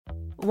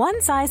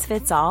One size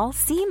fits all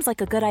seems like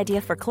a good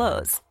idea for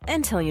clothes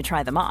until you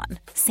try them on.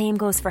 Same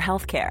goes for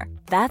healthcare.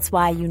 That's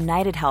why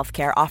United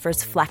Healthcare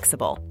offers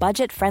flexible,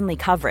 budget-friendly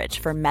coverage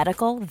for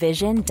medical,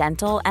 vision,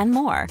 dental, and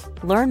more.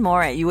 Learn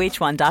more at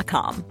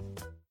uh1.com.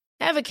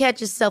 Ever catch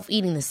yourself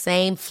eating the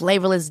same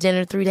flavorless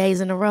dinner 3 days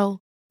in a row?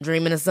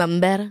 Dreaming of something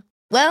better?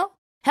 Well,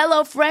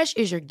 HelloFresh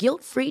is your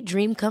guilt-free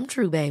dream come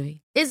true, baby.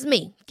 It's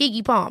me,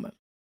 Keke Palmer.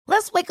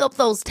 Let's wake up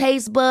those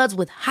taste buds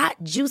with hot,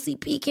 juicy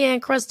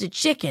pecan-crusted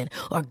chicken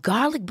or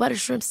garlic butter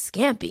shrimp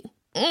scampi.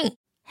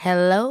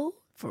 Hello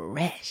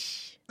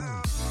Fresh.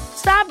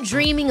 Stop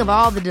dreaming of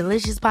all the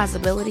delicious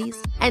possibilities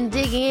and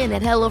dig in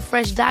at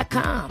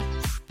HelloFresh.com.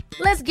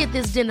 Let's get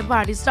this dinner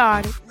party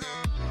started.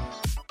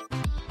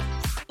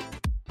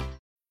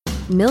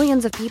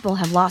 Millions of people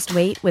have lost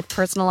weight with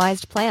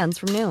personalized plans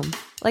from Noom.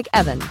 Like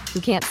Evan,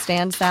 who can't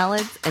stand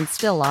salads and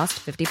still lost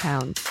 50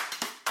 pounds.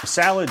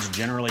 Salads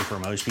generally for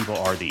most people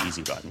are the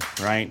easy button,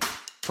 right?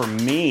 For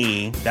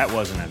me, that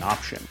wasn't an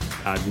option.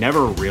 I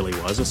never really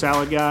was a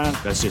salad guy.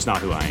 That's just not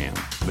who I am.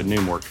 But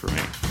Noom worked for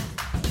me.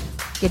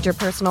 Get your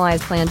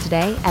personalized plan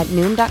today at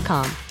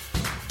Noom.com.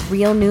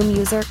 Real Noom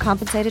user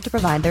compensated to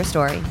provide their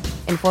story.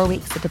 In 4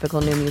 weeks, the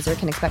typical Noom user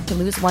can expect to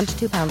lose 1 to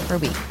 2 pounds per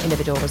week.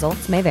 Individual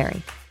results may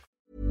vary.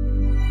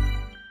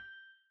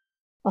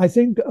 I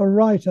think a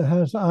writer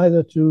has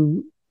either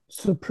to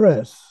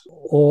suppress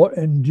or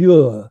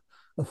endure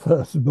a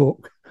first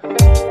book.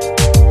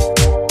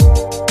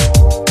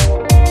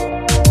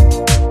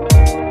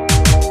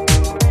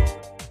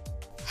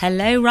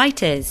 Hello,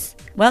 writers.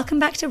 Welcome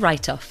back to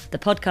Write Off, the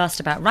podcast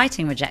about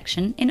writing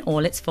rejection in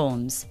all its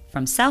forms,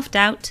 from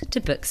self-doubt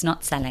to books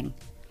not selling.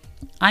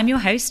 I'm your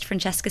host,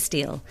 Francesca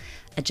Steele,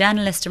 a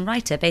journalist and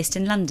writer based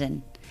in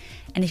London.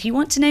 And if you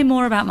want to know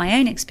more about my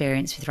own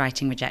experience with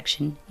writing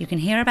rejection, you can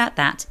hear about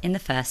that in the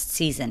first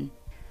season.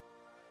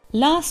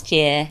 Last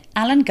year,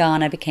 Alan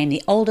Garner became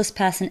the oldest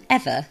person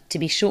ever to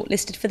be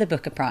shortlisted for the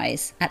Booker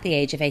Prize at the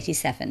age of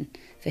 87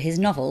 for his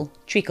novel,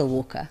 Treacle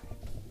Walker.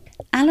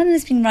 Alan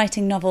has been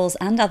writing novels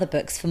and other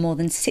books for more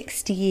than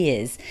 60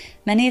 years,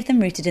 many of them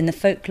rooted in the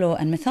folklore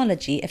and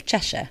mythology of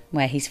Cheshire,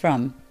 where he's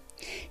from.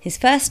 His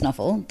first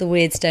novel, The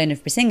Weird Stone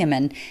of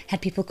Brisingamen, had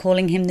people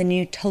calling him the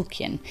new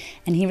Tolkien,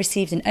 and he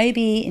received an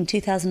OBE in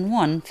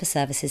 2001 for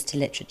services to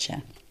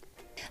literature.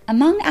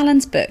 Among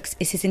Alan's books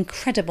is his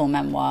incredible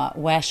memoir,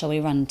 Where Shall We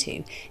Run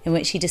To?, in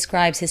which he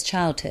describes his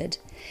childhood.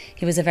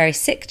 He was a very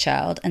sick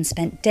child and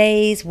spent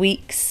days,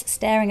 weeks,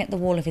 staring at the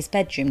wall of his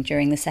bedroom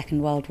during the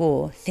Second World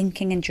War,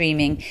 thinking and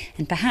dreaming,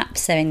 and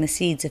perhaps sowing the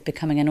seeds of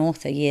becoming an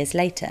author years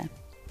later.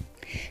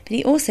 But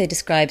he also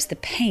describes the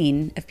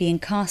pain of being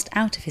cast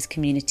out of his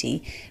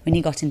community when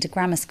he got into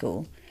grammar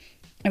school,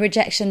 a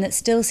rejection that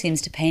still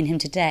seems to pain him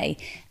today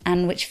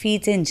and which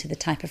feeds into the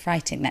type of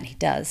writing that he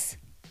does.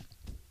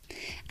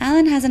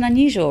 Alan has an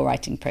unusual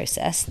writing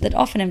process that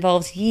often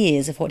involves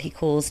years of what he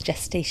calls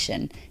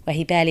gestation, where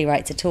he barely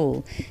writes at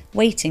all,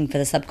 waiting for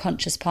the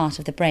subconscious part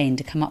of the brain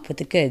to come up with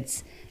the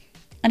goods.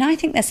 And I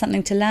think there's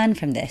something to learn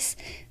from this,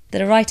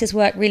 that a writer's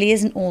work really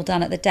isn't all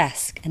done at the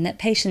desk, and that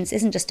patience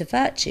isn't just a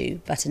virtue,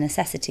 but a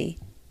necessity.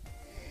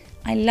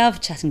 I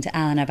love chatting to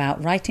Alan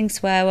about writing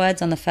swear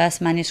words on the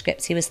first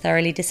manuscripts he was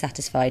thoroughly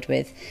dissatisfied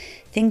with,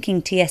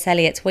 thinking T.S.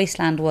 Eliot's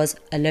Wasteland was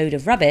a load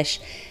of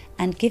rubbish,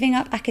 and giving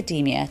up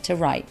academia to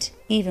write,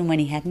 even when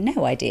he had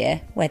no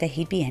idea whether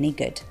he'd be any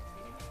good.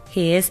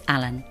 Here's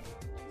Alan.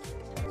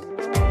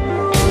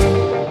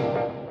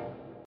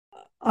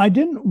 I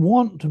didn't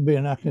want to be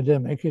an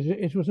academic.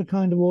 It was a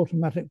kind of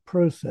automatic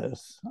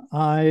process.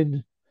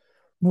 I'd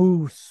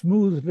moved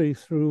smoothly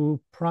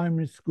through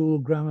primary school,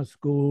 grammar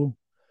school,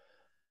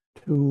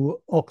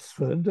 to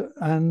Oxford,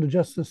 and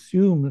just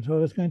assumed that I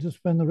was going to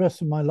spend the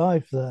rest of my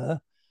life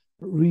there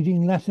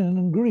reading Latin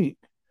and Greek.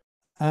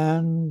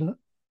 And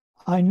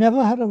I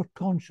never had a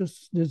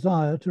conscious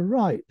desire to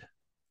write,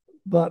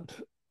 but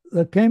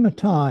there came a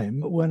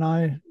time when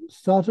I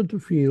started to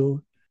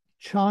feel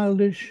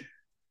childish,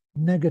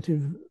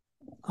 negative,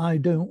 I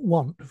don't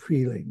want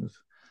feelings.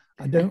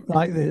 I don't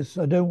like this.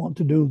 I don't want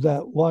to do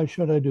that. Why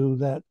should I do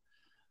that?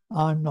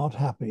 I'm not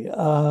happy.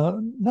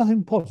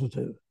 Nothing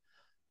positive.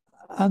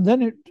 And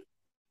then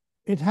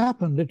it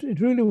happened. It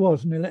really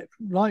was an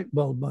electric light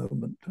bulb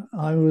moment.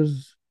 I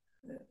was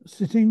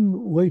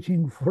sitting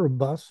waiting for a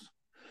bus.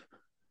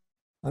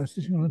 I was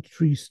sitting on a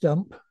tree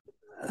stump,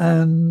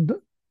 and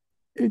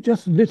it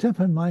just lit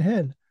up in my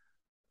head.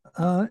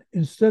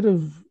 Instead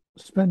of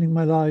spending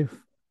my life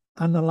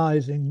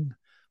analysing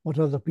what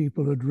other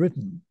people had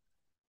written,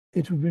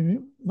 it would be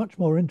much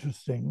more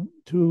interesting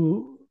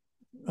to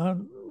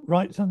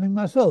write something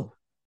myself.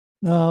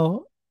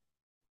 Now,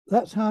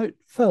 that's how it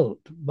felt,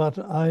 but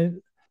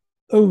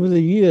over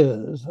the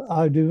years,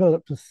 I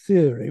developed a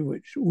theory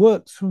which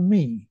works for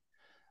me,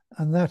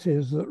 and that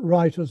is that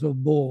writers are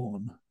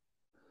born.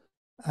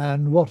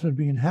 And what had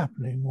been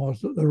happening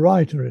was that the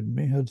writer in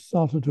me had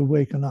started to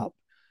waken up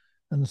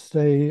and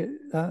say,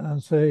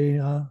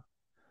 oh,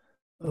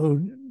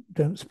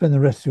 don't spend the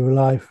rest of your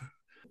life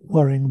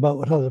worrying about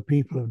what other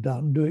people have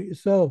done. Do it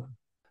yourself.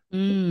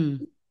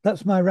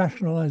 That's my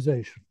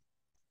rationalization.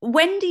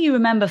 When do you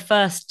remember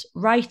first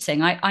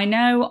writing? I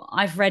know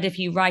I've read of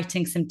you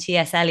writing some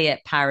T.S. Eliot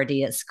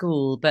parody at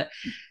school, but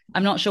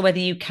I'm not sure whether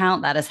you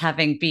count that as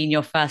having been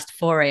your first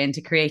foray into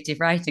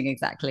creative writing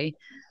exactly.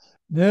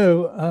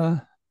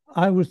 No,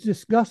 I was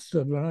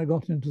disgusted when I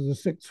got into the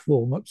sixth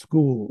form at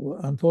school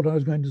and thought I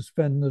was going to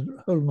spend the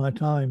whole of my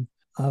time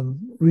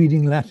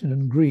reading Latin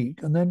and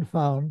Greek, and then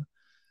found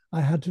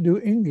I had to do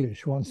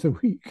English once a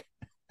week.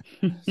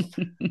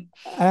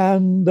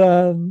 And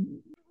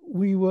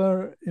we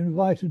were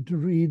invited to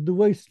read The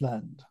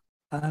Wasteland.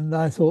 And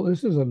I thought,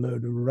 this is a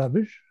load of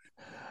rubbish.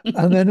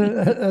 And then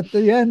at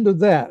the end of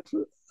that,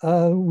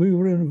 we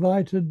were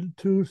invited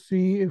to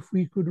see if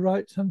we could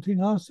write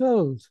something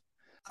ourselves.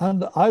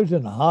 And I was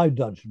in a high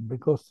dudgeon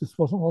because this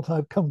wasn't what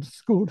I'd come to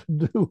school to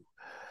do.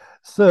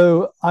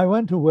 So I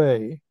went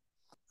away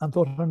and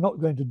thought, I'm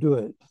not going to do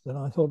it. Then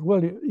I thought,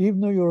 well,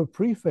 even though you're a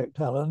prefect,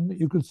 Alan,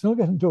 you could still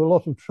get into a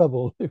lot of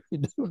trouble if you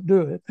don't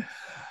do it.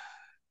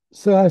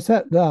 So I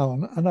sat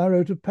down and I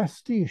wrote a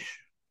pastiche,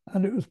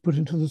 and it was put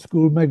into the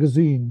school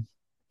magazine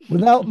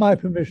without my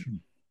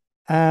permission.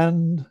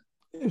 And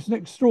it's an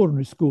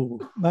extraordinary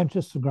school,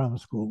 Manchester Grammar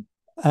School.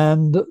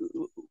 And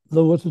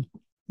there was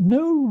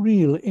no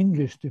real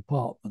English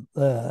department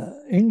there.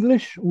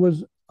 English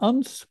was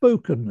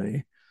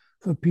unspokenly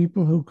for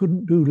people who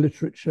couldn't do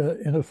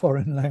literature in a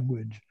foreign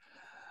language.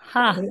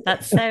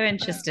 That's so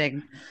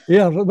interesting.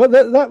 Yeah, but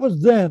that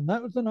was then.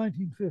 That was the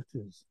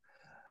 1950s.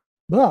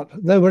 But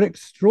there were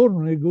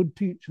extraordinarily good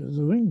teachers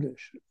of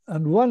English.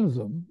 And one of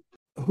them,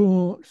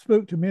 who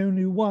spoke to me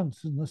only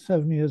once in the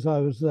 7 years I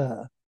was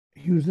there,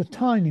 he was a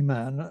tiny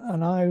man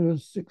and I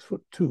was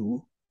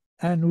 6'2".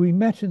 And we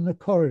met in the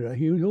corridor.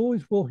 He was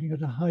always walking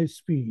at a high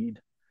speed.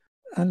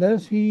 And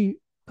as he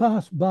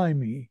passed by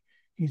me,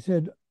 he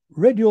said,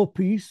 "Read your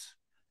piece,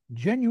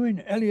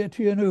 genuine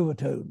Eliotian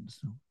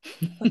overtones,"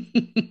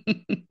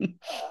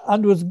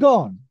 and was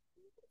gone.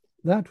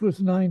 That was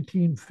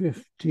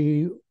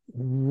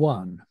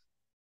 1951.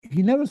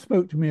 He never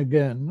spoke to me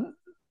again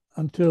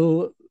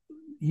until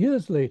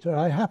years later.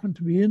 I happened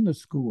to be in the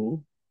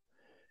school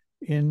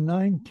in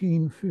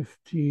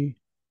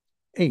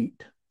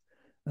 1958,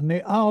 and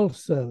the OWL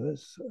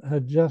service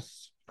had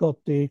just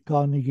got the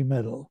Carnegie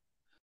Medal,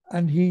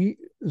 and he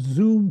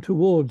zoomed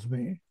towards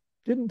me,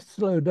 didn't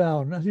slow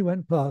down. As he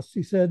went past,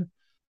 he said,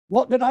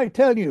 "What did I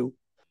tell you?"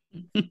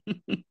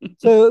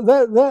 So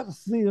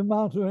that's the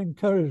amount of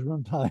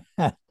encouragement I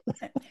had.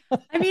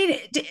 I mean,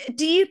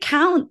 do you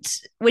count,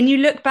 when you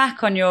look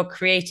back on your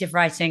creative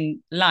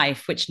writing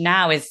life, which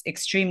now is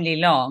extremely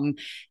long,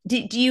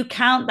 do you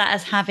count that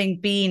as having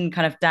been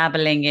kind of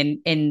dabbling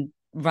in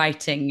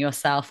writing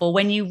yourself? Or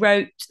when you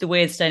wrote The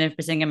Weird Stone of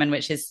Brisingamen,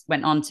 which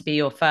went on to be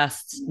your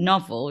first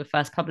novel, your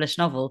first published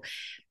novel,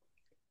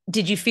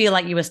 did you feel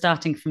like you were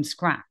starting from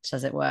scratch,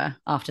 as it were,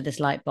 after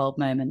this light bulb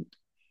moment?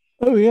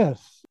 Oh,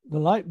 yes. The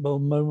light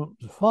bulb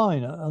moment was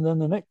fine. And then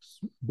the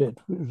next bit,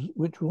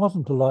 which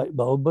wasn't a light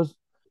bulb, was,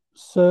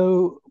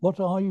 so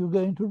what are you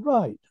going to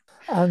write?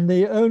 And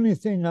the only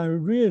thing I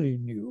really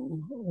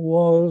knew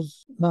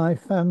was my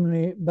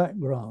family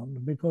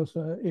background, because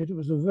it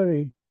was a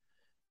very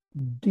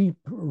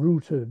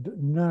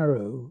deep-rooted,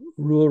 narrow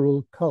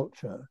rural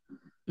culture,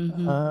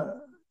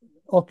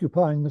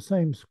 occupying the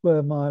same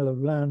square mile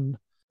of land.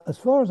 As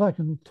far as I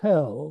can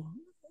tell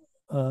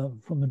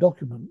from the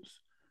documents,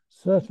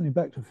 certainly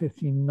back to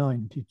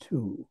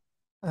 1592.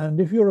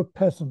 And if you're a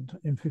peasant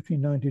in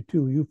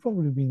 1592, you've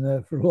probably been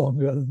there for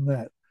longer than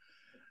that.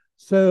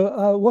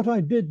 So what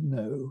I did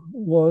know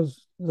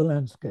was the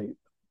landscape.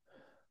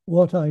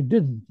 What I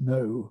didn't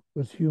know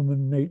was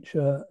human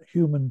nature,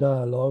 human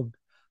dialogue,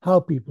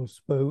 how people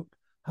spoke,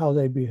 how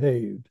they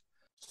behaved.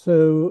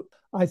 So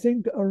I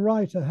think a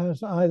writer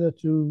has either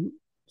to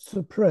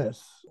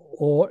suppress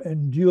or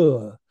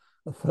endure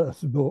a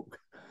first book.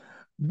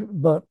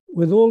 But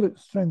with all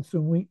its strengths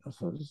and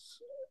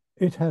weaknesses,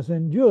 it has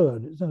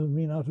endured. It's never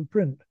been out of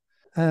print.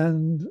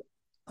 And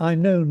I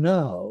know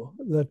now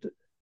that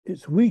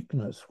its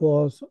weakness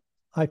was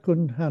I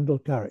couldn't handle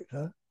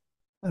character,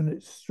 and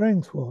its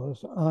strength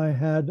was I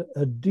had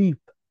a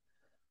deep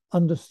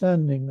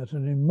understanding at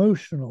an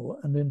emotional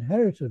and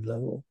inherited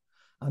level,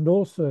 and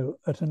also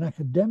at an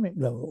academic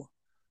level,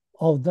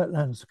 of that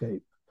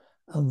landscape.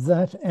 And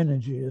that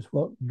energy is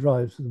what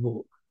drives the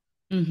book.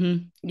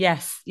 Mm-hmm.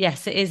 Yes,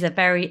 it is a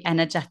very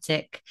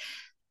energetic,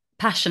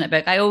 passionate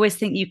book. I always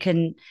think you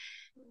can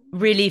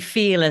really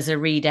feel as a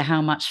reader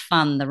how much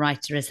fun the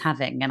writer is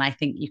having. And I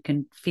think you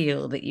can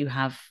feel that you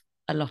have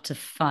a lot of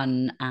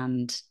fun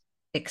and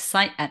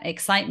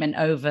excitement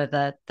over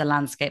the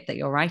landscape that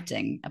you're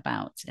writing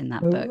about in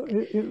that book.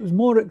 It was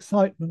more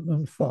excitement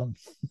than fun.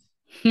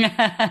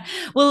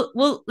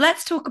 Well,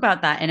 let's talk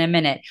about that in a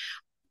minute.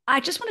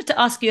 I just wanted to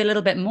ask you a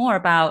little bit more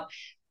about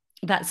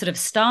that sort of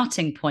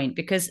starting point,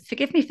 because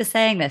forgive me for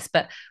saying this,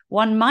 but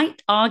one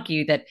might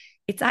argue that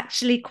it's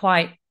actually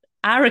quite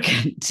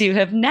arrogant to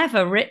have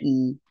never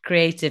written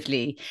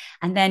creatively.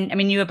 And then, I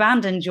mean, you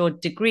abandoned your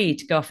degree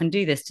to go off and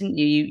do this, didn't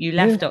you? You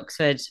left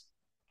Oxford,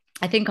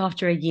 I think,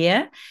 after a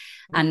year.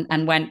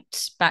 and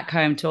went back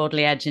home to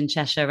Audley Edge in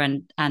Cheshire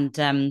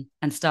and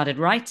started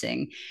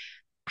writing.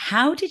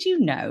 How did you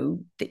know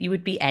that you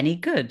would be any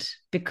good?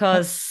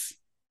 Because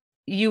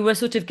you were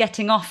sort of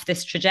getting off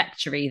this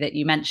trajectory that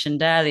you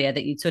mentioned earlier,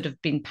 that you'd sort of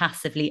been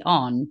passively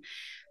on.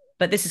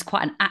 But this is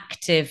quite an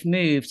active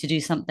move to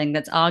do something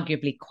that's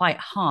arguably quite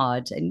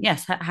hard. And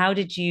yes, how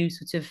did you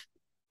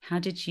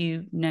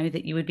know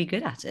that you would be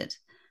good at it?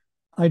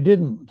 I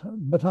didn't,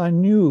 but I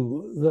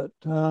knew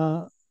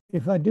that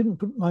if I didn't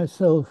put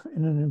myself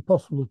in an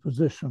impossible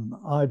position,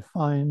 I'd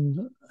find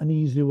an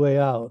easy way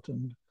out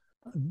and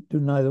do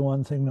neither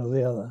one thing nor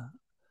the other.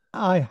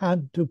 I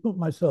had to put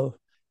myself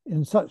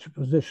in such a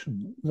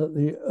position that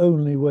the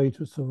only way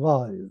to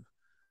survive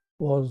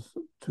was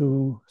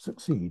to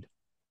succeed,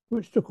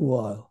 which took a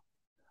while.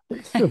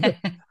 It's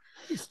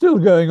still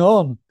going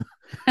on.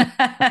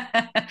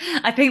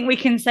 I think we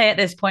can say at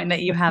this point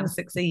that you have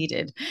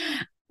succeeded.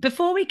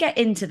 Before we get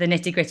into the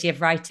nitty-gritty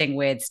of writing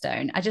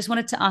Weirdstone, I just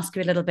wanted to ask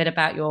you a little bit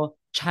about your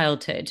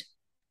childhood.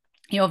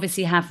 You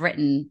obviously have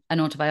written an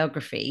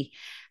autobiography,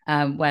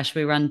 Where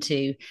Shall We Run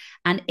To?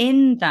 And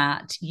in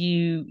that,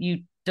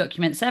 you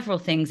document several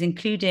things,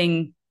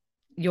 including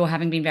your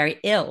having been very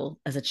ill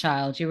as a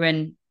child. You were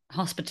in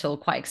hospital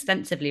quite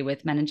extensively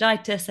with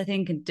meningitis, I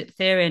think, and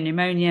diphtheria and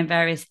pneumonia and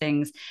various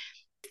things.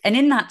 And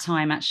in that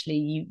time,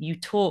 actually, you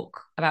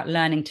talk about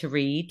learning to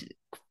read,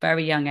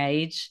 very young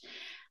age,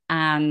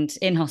 and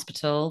in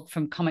hospital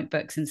from comic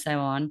books and so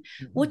on.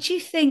 Mm-hmm. What do you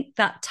think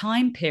that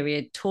time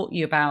period taught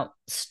you about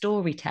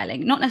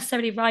storytelling? Not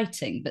necessarily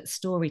writing, but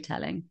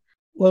storytelling.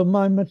 Well,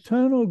 my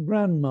maternal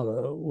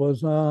grandmother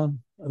was a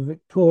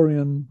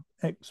Victorian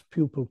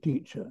ex-pupil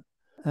teacher,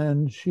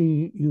 and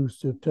she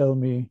used to tell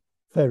me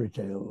fairy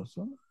tales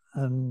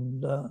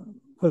and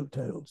folk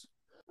tales,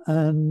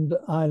 and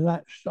I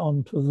latched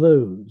onto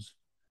those.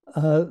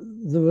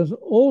 There was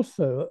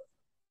also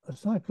a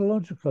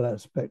psychological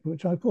aspect,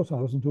 which of course I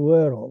wasn't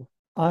aware of.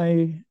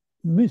 I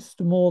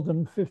missed more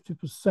than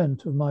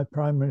 50% of my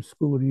primary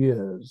school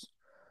years.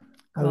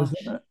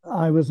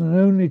 I was an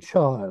only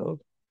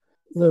child.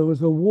 There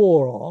was a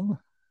war on,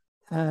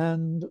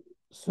 and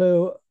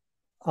so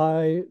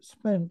I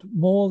spent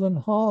more than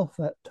half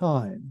that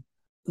time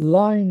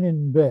lying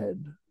in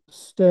bed,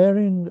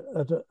 staring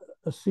at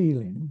a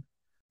ceiling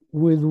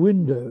with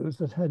windows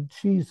that had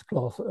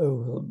cheesecloth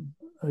over them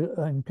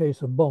in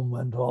case a bomb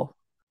went off.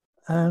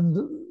 And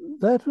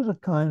that was a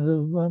kind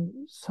of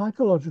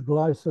psychological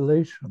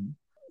isolation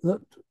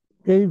that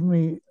gave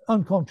me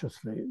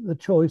unconsciously the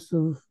choice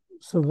of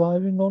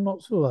surviving or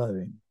not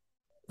surviving.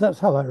 That's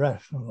how I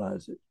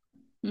rationalize it.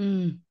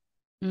 And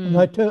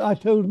I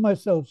told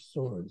myself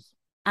stories.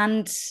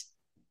 And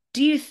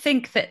do you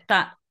think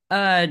that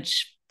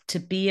urge to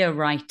be a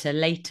writer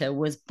later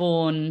was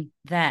born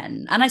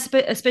then? And I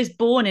suppose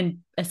born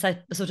in a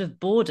sort of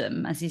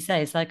boredom, as you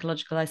say,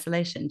 psychological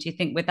isolation. Do you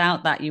think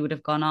without that you would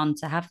have gone on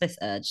to have this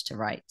urge to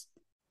write?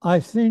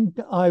 I think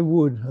I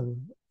would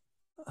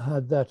have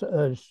had that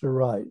urge to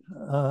write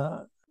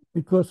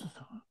because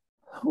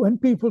when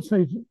people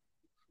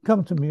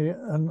come to me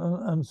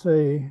and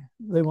say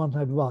they want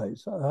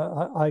advice,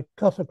 I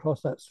cut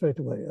across that straight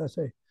away. I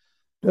say,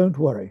 don't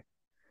worry.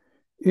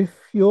 If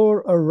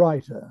you're a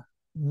writer,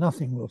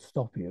 nothing will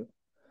stop you.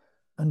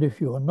 And if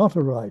you are not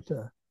a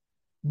writer,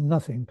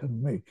 nothing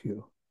can make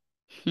you.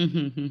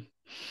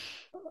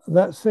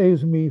 That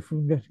saves me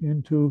from getting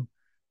into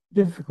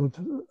difficult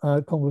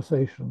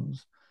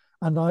conversations.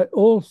 And I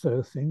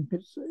also think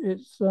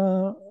it's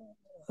a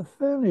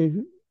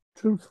fairly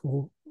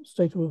truthful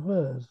state of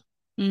affairs.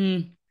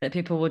 That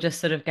people will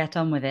just sort of get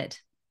on with it.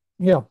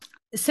 Yeah.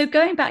 So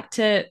going back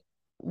to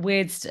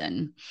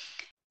Weirdstone,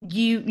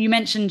 you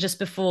mentioned just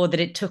before that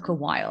it took a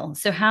while.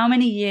 So how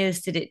many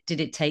years did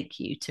it take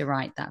you to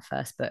write that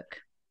first book?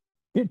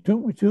 It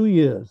took me 2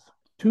 years.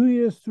 2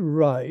 years to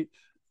write,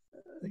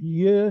 a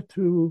year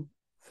to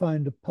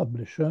find a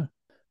publisher,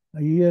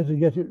 a year to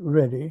get it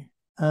ready,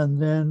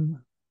 and then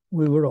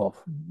we were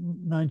off,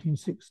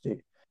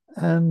 1960.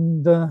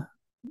 And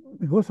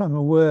because I'm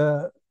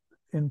aware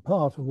in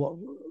part of what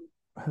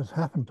has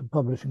happened to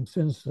publishing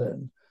since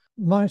then,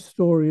 my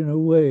story, in a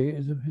way,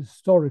 is of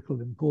historical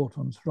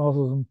importance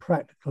rather than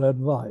practical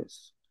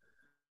advice,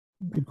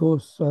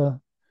 because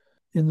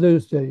in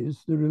those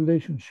days, the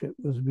relationship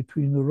was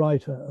between the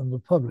writer and the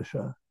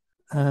publisher,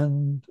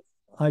 and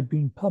I'd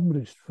been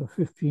published for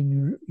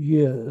 15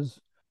 years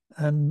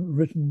and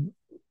written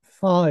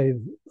 5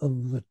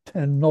 of the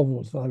 10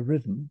 novels I've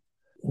written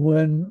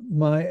when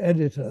my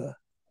editor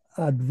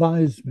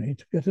advised me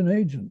to get an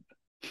agent.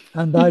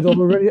 And I'd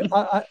already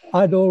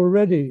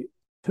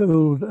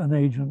told an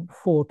agent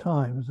 4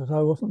 times that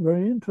I wasn't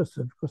very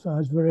interested because I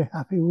was very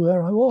happy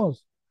where I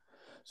was.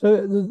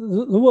 So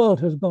the world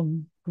has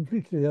gone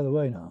completely the other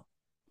way now.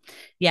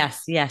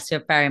 Yes,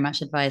 you're very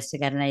much advised to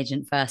get an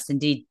agent first.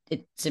 Indeed,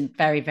 it's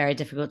very, very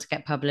difficult to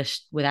get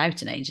published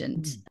without an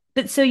agent.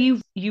 But so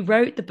you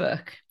wrote the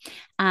book,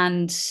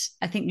 and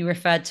I think you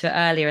referred to it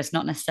earlier as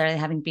not necessarily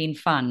having been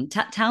fun.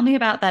 Tell me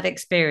about that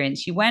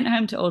experience. You went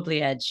home to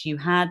Audley Edge. You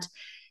had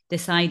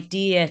this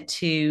idea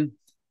to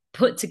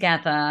put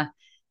together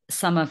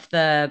some of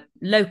the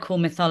local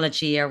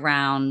mythology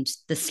around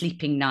the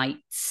sleeping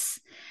nights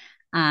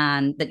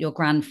and that your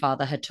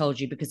grandfather had told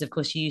you, because of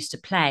course you used to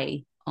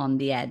play on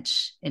the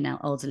edge in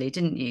Alderley,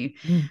 didn't you,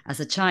 as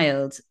a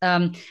child?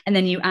 And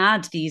then you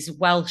add these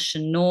Welsh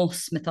and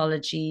Norse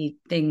mythology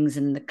things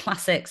and the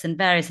classics and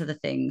various other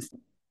things.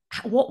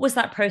 What was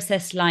that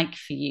process like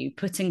for you,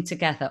 putting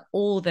together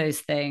all those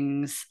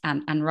things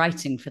and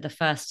writing for the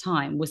first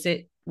time? Was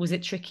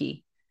it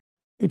tricky?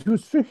 It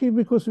was tricky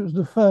because it was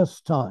the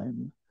first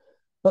time,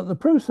 but the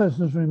process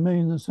has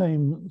remained the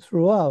same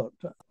throughout.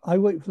 I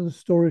wait for the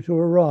story to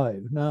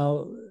arrive.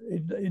 Now,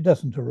 it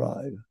doesn't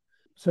arrive.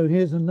 So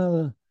here's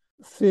another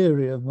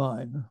theory of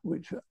mine,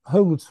 which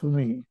holds for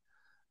me,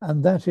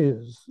 and that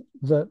is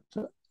that,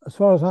 as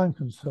far as I'm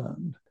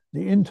concerned,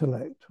 the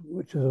intellect,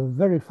 which is a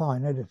very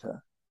fine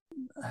editor,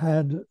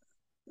 had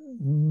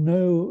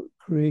no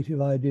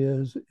creative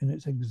ideas in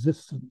its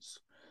existence,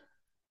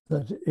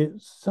 that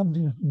it's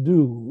something to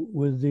do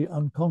with the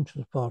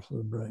unconscious part of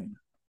the brain.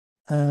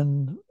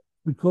 And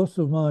because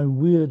of my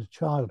weird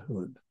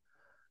childhood,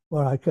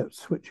 where I kept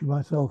switching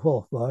myself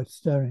off by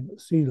staring at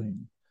the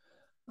ceiling,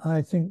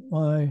 I think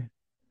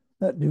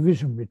that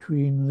division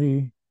between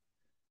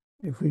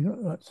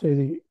let's say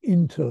the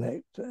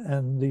intellect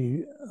and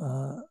the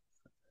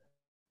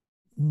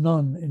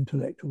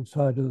non-intellectual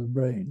side of the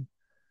brain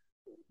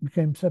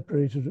became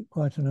separated at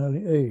quite an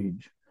early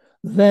age.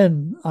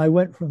 Then I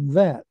went from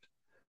that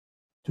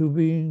to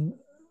being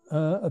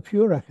a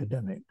pure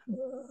academic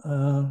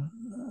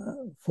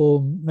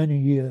for many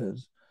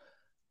years,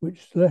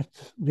 which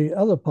let the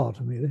other part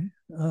of me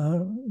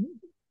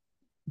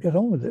get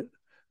on with it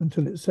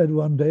until it said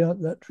one day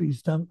at that tree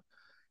stump,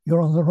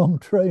 "You're on the wrong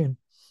train."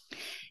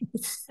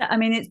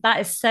 That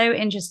is so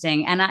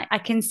interesting. And I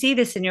can see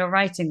this in your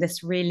writing,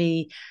 this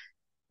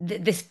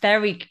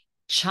very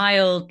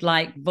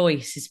childlike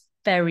voice is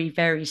very,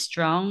 very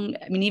strong.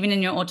 I mean, even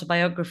in your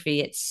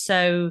autobiography, it's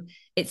so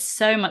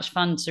much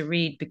fun to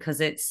read,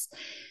 because it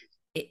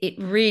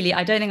really,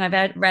 I don't think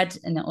I've read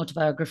an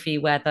autobiography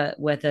where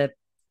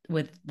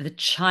the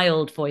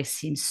child voice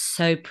seems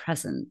so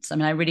present. I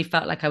mean, I really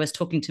felt like I was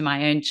talking to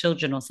my own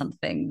children or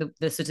something,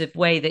 the sort of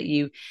way that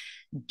you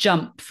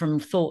jump from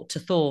thought to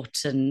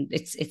thought, and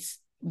it's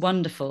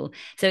wonderful.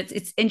 So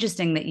it's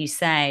interesting that you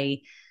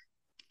say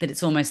that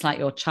it's almost like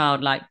your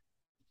childlike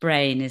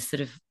brain is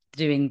sort of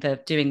doing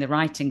the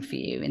writing for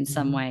you in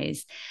some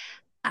ways.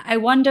 I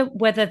wonder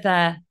whether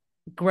the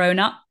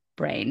grown-up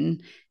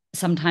brain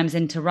sometimes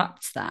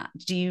interrupts that.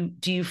 Do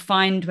you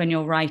find when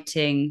you're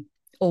writing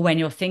or when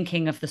you're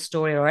thinking of the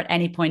story or at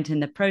any point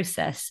in the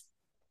process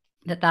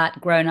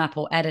that grown-up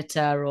or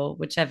editor or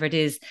whichever it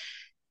is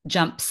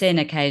jumps in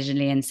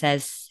occasionally and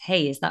says,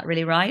 "Hey, is that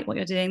really right, what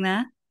you're doing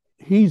there?"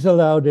 He's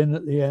allowed in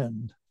at the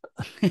end.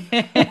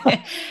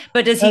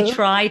 But does he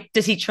try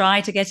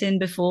to get in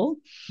before?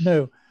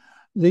 No.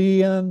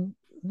 The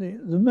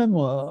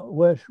memoir,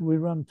 Where Shall We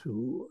Run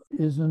To,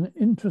 is an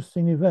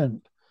interesting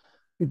event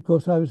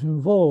because I was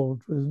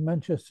involved with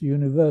Manchester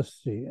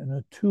University in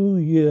a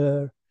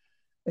 2-year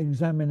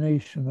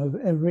examination of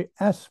every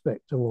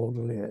aspect of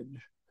Alderley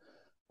Edge.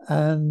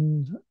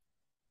 And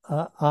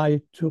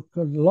I took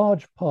a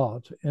large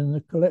part in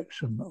the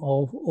collection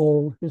of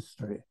oral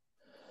history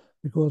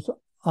because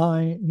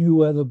I knew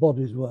where the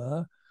bodies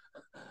were.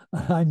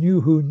 I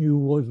knew who knew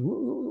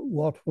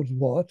what was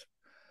what.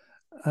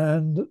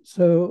 And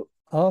so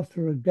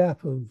after a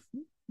gap of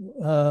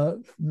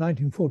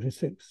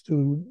 1946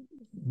 to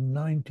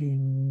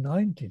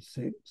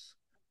 1996,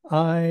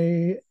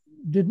 I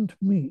didn't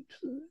meet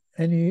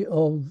any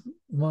of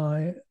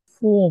my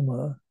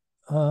former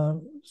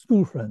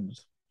school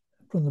friends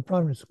from the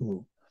primary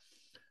school.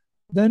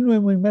 Then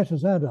when we met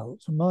as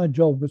adults, my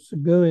job was to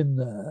go in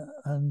there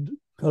and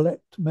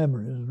collect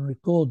memories and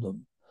record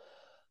them.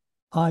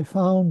 I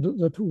found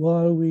that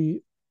while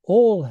we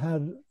all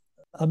had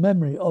a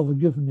memory of a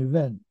given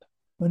event,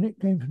 when it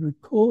came to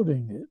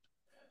recording it,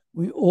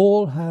 we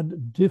all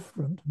had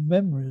different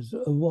memories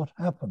of what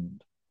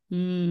happened.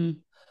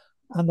 And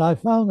I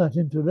found that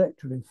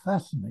intellectually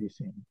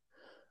fascinating.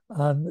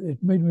 And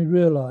it made me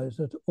realize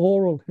that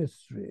oral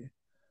history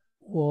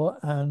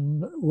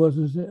was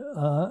as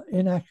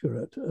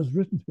inaccurate as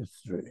written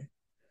history.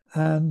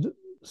 And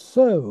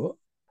so,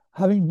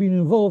 having been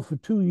involved for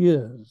 2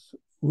 years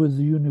with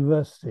the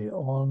university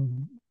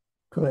on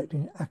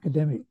collecting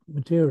academic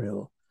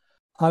material,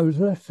 I was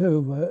left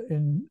over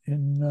in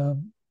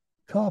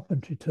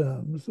carpentry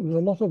terms with a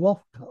lot of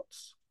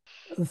offcuts,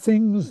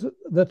 things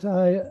that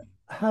I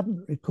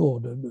hadn't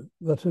recorded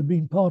that had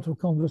been part of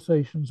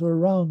conversations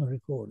around the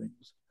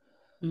recordings.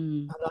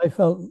 And I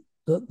felt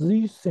that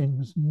these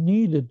things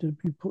needed to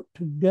be put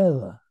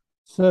together.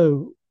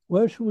 So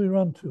Where Shall We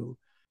Run To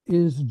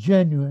is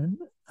genuine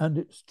and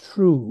it's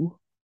true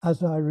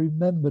as I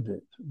remembered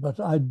it, but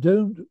I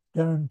don't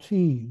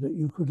guarantee that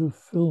you could have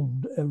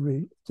filmed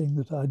everything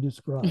that I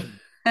described.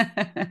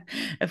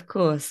 Of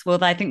course.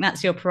 Well, I think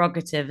that's your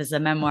prerogative as a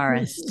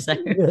memoirist. So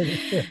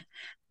Yeah.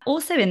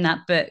 also in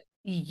that book,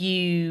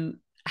 you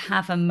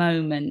have a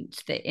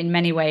moment that in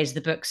many ways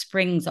the book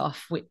springs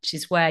off, which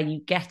is where you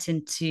get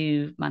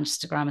into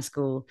Manchester Grammar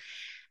School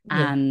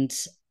and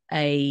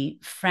a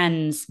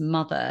friend's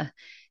mother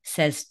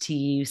says to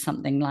you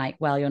something like,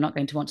 well, you're not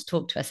going to want to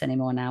talk to us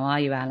anymore now, are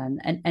you, Alan?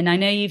 And I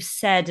know you've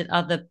said at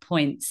other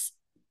points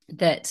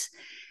that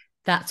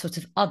sort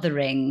of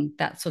othering,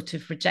 that sort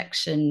of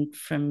rejection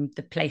from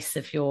the place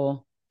of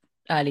your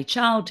early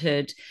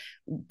childhood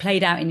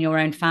played out in your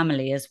own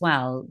family as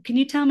well. Can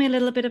you tell me a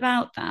little bit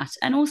about that?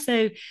 And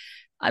also,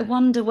 I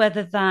wonder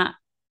whether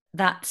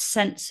that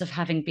sense of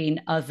having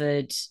been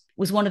othered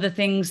was one of the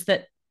things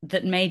that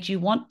made you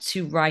want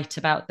to write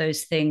about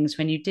those things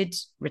when you did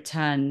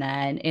return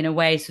there, in a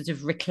way sort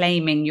of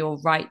reclaiming your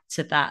right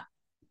to that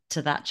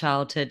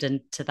childhood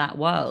and to that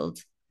world.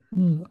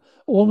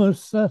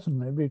 Almost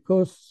certainly,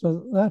 because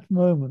at that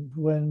moment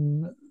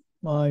when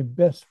my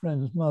best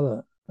friend's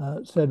mother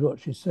said what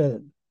she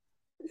said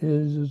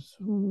is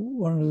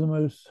one of the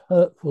most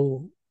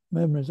hurtful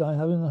memories I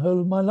have in the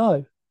whole of my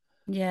life.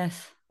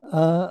 Yes.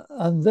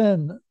 And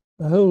then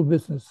the whole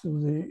business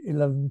of the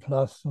 11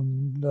 plus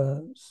and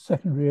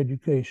secondary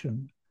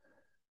education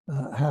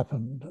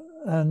happened.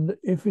 And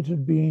if it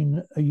had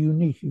been a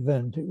unique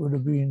event, it would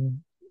have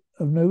been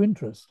of no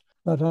interest.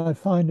 But I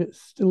find it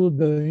still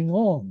going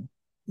on,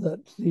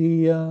 that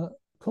the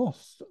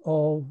cost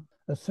of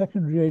a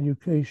secondary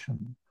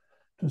education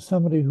to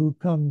somebody who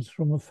comes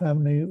from a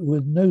family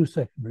with no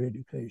secondary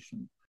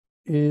education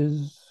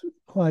is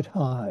quite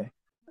high.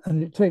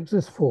 And it takes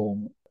this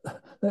form.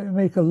 Let me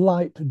make a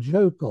light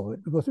joke of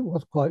it, because it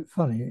was quite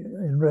funny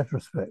in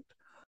retrospect.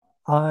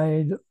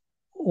 I'd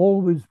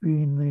always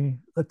been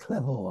the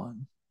clever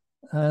one.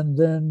 And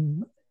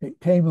then it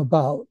came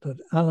about that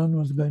Alan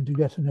was going to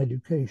get an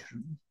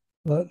education.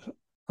 But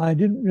I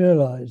didn't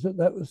realize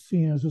that was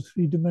seen as a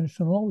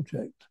three-dimensional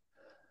object,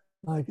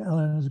 like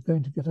Alan is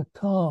going to get a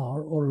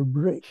car or a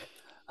brick.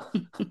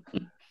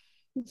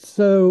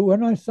 So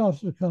when I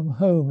started to come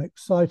home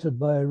excited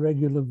by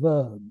irregular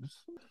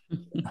verbs,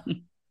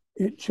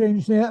 it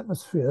changed the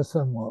atmosphere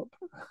somewhat.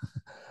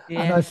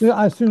 Yes. And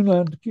I soon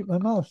learned to keep my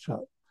mouth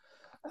shut.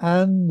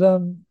 And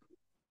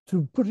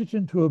to put it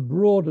into a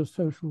broader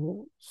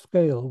social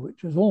scale,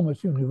 which is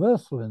almost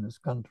universal in this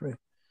country,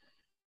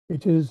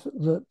 it is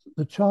that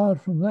the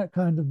child from that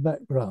kind of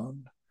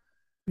background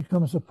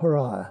becomes a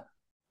pariah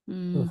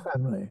to the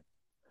family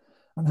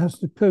and has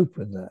to cope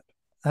with that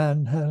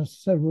and has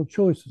several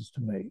choices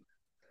to make.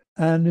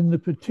 And in the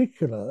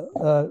particular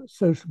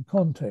social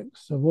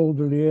context of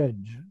Alderley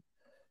Edge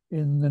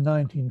in the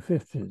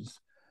 1950s,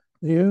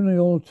 the only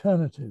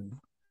alternative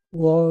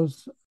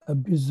was a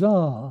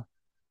bizarre,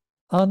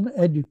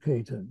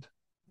 uneducated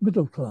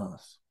middle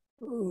class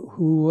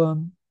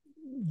who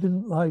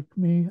didn't like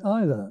me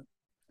either.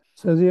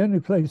 So the only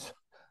place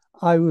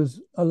I was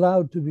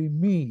allowed to be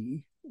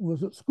me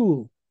was at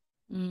school,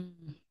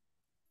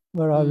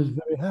 where I was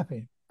very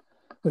happy,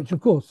 which of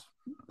course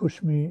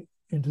pushed me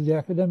into the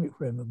academic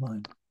frame of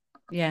mind.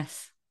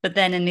 Yes, but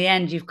then in the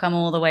end, you've come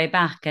all the way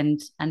back and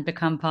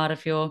become part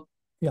of your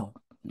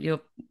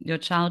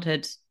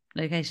childhood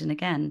location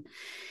again.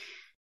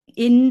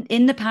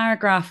 In the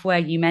paragraph where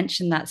you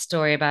mentioned that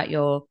story about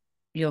your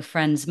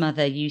friend's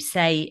mother, you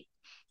say,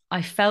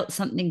 "I felt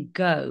something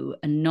go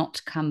and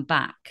not come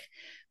back."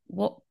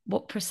 What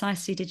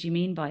precisely did you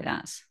mean by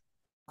that?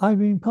 I've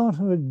been part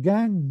of a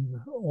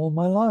gang all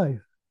my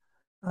life,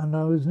 and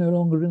I was no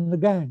longer in the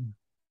gang.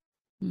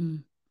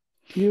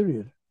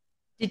 Period.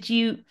 Did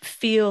you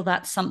feel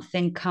that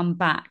something come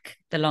back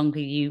the longer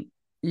you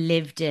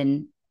lived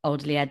in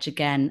Alderley Edge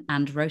again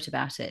and wrote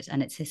about it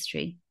and its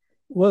history?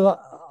 Well,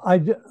 I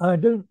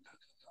don't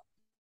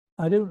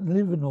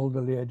live in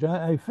Alderley Edge.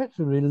 I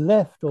effectively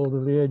left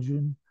Alderley Edge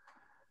in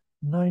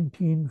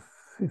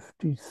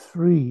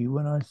 1953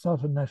 when I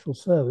started national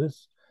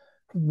service.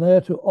 From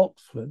there to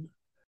Oxford,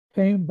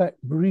 came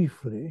back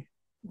briefly,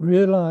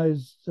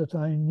 realized that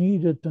I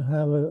needed to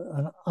have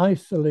an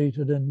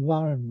isolated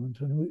environment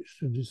in which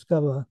to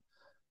discover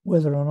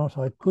whether or not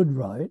I could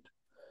write,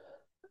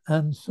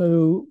 and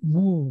so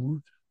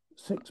moved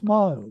 6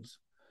 miles,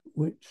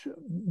 which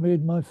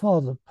made my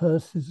father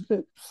purse his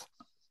lips.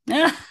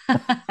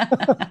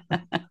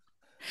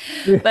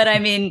 But I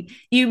mean,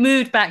 you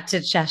moved back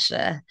to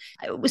Cheshire.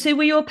 So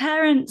were your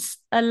parents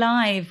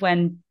alive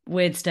when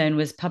Weirdstone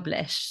was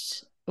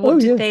published?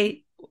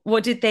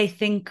 What did they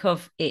think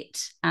of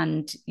it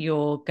and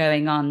your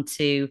going on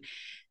to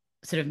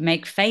sort of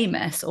make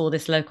famous all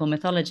this local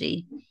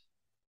mythology?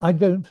 I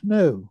don't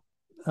know.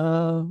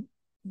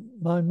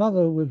 My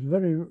mother was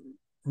very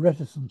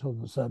reticent on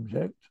the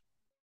subject,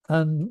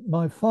 and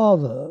my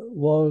father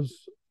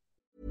was...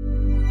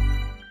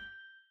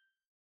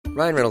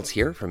 Ryan Reynolds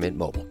here from Mint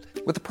Mobile.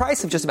 With the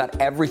price of just about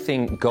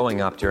everything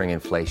going up during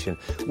inflation,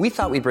 we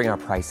thought we'd bring our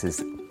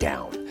prices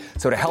down.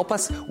 So to help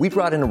us, we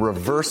brought in a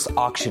reverse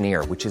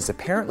auctioneer, which is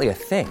apparently a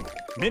thing.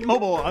 Mint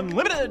Mobile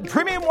Unlimited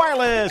Premium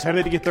Wireless. How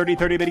to get 30,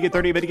 30, bit to get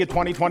 30, bit to get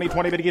 20, 20,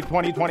 20, bit to get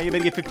 20, 20, bit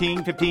to get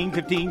 15, 15,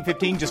 15,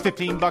 15, just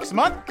 $15 a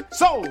month?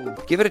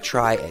 Sold! Give it a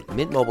try at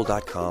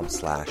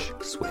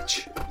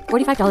mintmobile.com/switch.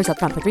 $45 up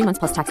front for 3 months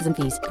plus taxes and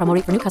fees. Promo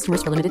rate for new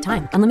customers for limited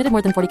time. Unlimited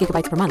more than 40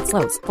 gigabytes per month.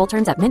 Slows full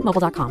terms at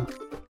mintmobile.com.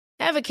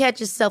 Ever catch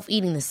yourself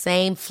eating the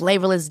same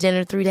flavorless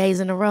dinner 3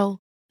 days in a row?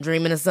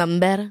 Dreaming of something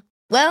better?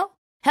 Well,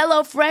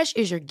 HelloFresh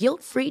is your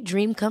guilt-free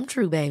dream come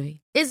true,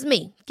 baby. It's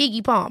me,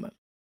 Keke Palmer.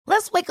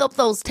 Let's wake up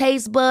those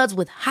taste buds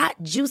with hot,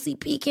 juicy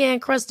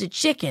pecan-crusted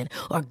chicken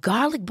or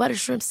garlic butter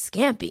shrimp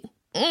scampi.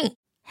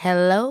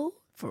 Hello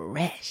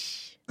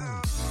Fresh.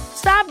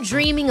 Stop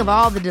dreaming of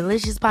all the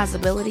delicious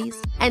possibilities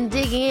and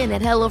dig in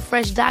at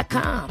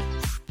HelloFresh.com.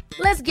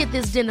 Let's get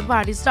this dinner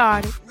party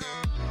started.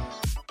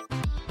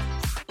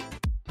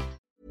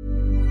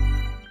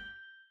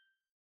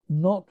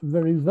 Not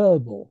very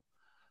verbal,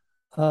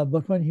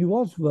 but when he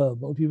was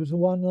verbal, he was a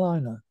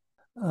one-liner.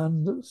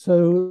 And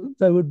so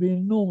there would be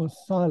enormous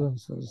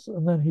silences,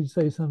 and then he'd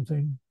say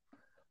something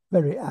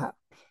very apt.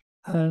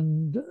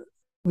 And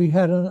we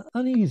had an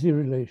uneasy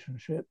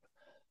relationship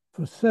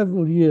for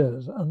several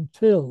years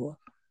until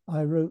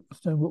I wrote the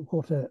Stone Book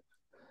Quartet,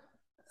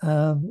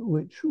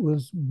 which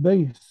was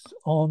based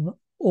on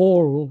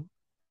oral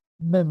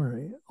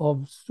memory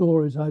of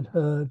stories I'd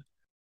heard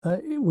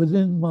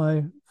within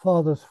my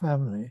father's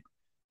family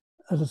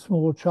as a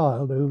small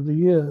child over the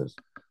years.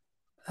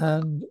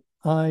 And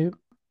I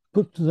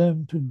put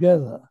them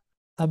together.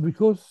 And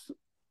because,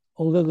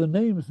 although the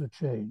names were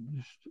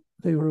changed,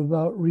 they were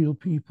about real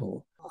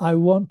people, I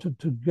wanted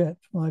to get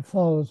my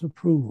father's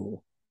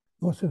approval.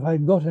 Because if I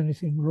got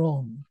anything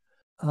wrong,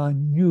 I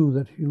knew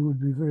that he would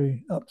be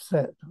very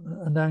upset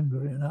and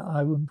angry, and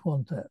I wouldn't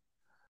want that.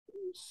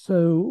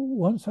 So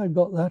once I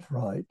got that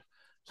right,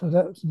 so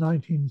that was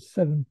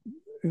 1970,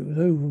 it was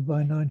over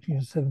by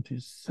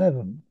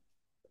 1977,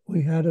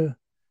 we had a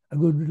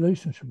good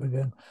relationship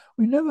again.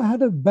 We never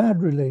had a bad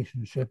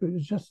relationship. It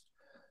was just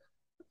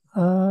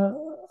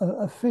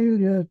a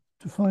failure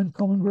to find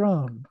common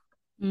ground.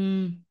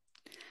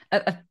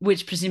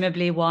 Which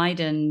presumably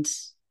widened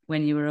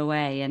when you were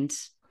away. And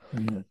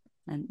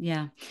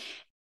yeah.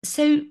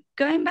 So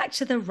going back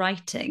to the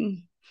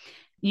writing,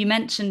 you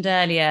mentioned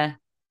earlier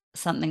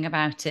something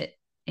about it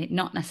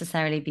not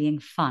necessarily being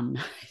fun,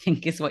 I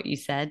think is what you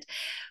said.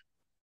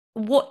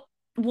 How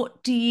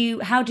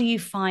do you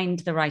find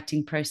the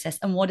writing process,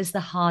 and what is the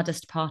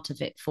hardest part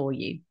of it for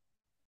you?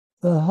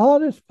 The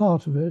hardest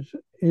part of it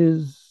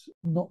is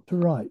not to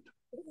write.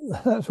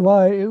 That's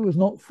why it was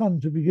not fun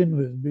to begin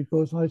with,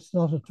 because I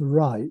started to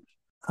write,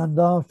 and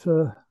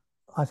after,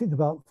 I think,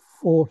 about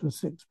 4 to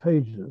 6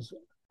 pages,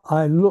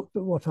 I looked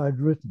at what I'd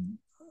written,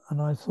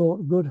 and I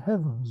thought, good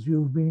heavens,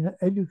 you've been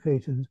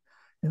educated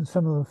in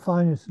some of the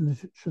finest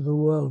literature the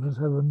world has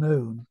ever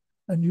known,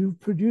 and you've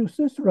produced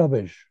this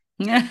rubbish.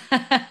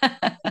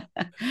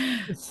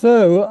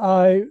 So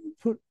I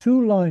put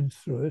 2 lines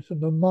through it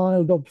and a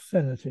mild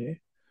obscenity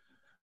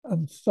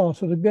and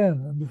started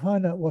again. And to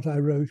find out what I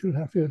wrote, you'd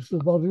have to go to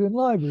the Bodleian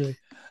Library.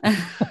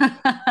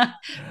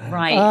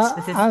 Right.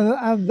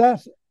 And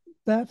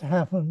that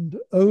happened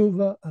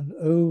over and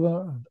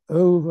over and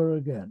over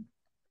again.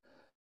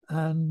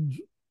 And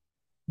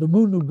The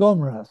Moon of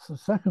Gomrath, the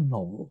second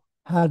novel,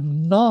 had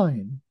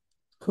 9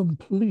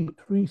 complete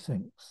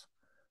rethinks.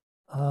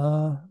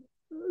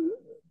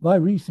 By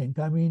rethink,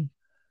 I mean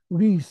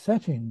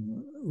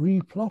resetting,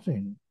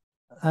 replotting.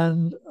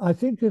 And I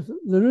think if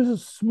there is a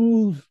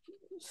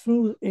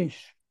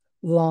smooth-ish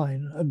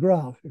line, a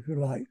graph, if you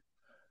like,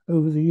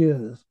 over the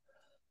years,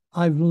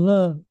 I've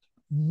learned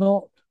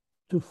not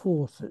to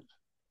force it.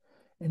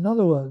 In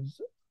other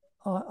words,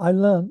 I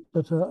learned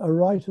that a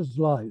writer's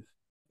life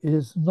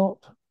is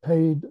not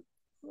paid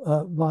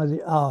by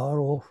the hour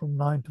or from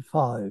 9 to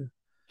 5.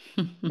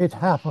 It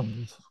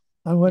happens.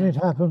 And when it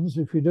happens,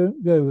 if you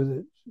don't go with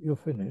it, you're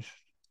finished.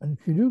 And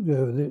if you do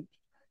go with it,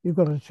 you've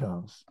got a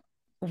chance.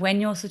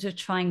 When you're sort of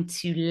trying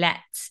to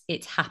let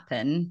it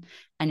happen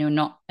and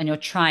you're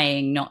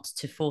trying not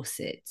to force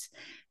it.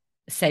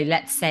 So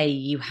let's say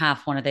you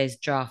have one of those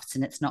drafts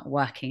and it's not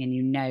working and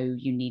you know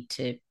you need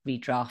to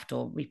redraft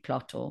or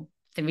replot or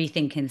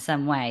rethink in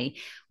some way.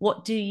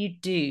 What do you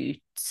do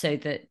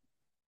to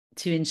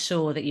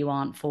ensure that you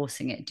aren't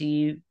forcing it? Do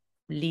you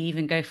leave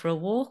and go for a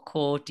walk,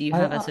 or do you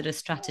have a sort of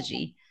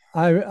strategy?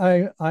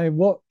 I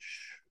watch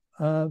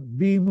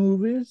B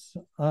movies.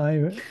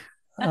 I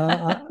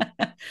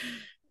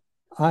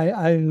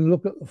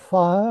look at the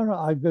fire.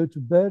 I go to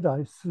bed.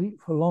 I sleep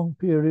for long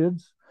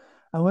periods,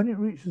 and when it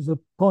reaches a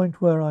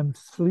point where I'm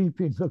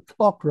sleeping the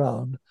clock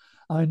round,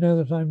 I know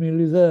that I'm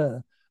nearly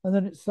there, and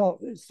then it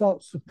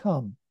starts to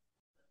come,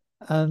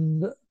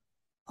 and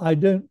I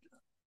don't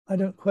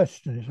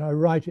question it. I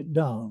write it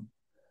down,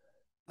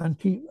 and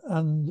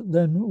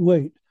then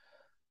wait.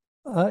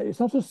 It's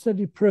not a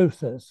steady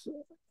process.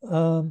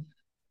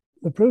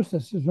 The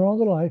process is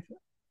rather like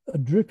a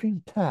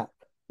dripping tap.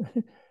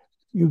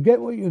 You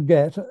get what you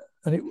get,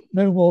 and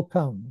no more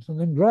comes. And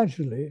then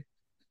gradually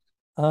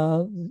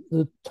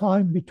the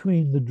time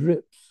between the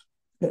drips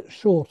gets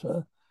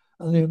shorter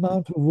and the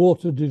amount of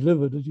water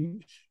delivered at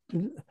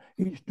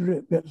each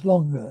drip gets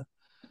longer.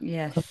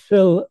 Yes.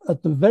 Until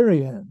at the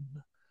very end,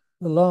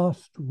 the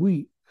last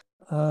week,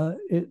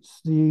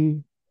 it's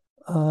the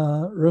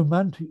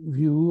romantic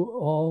view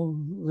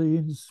of the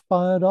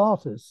inspired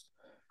artist.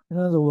 In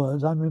other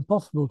words, I'm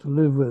impossible to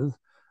live with,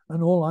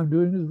 and all I'm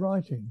doing is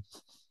writing.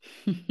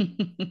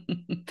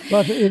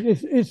 But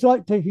it's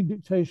like taking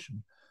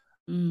dictation.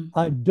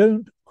 I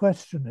don't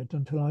question it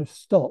until I've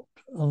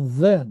stopped, and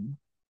then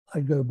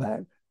I go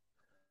back,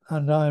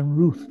 and I'm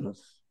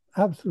ruthless,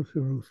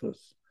 absolutely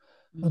ruthless.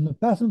 And the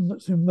pattern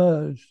that's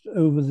emerged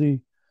over the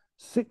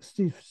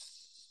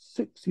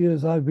 66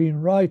 years I've been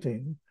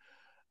writing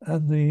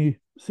and the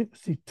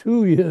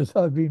 62 years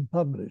I've been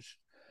published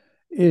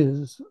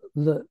is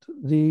that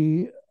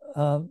the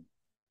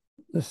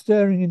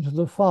staring into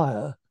the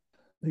fire,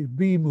 the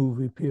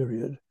B-movie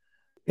period,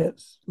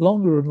 gets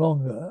longer and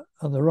longer,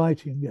 and the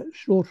writing gets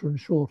shorter and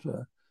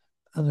shorter,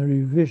 and the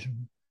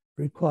revision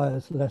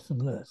requires less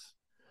and less.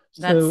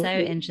 That's so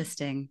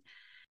interesting.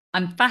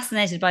 I'm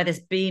fascinated by this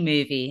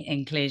B-movie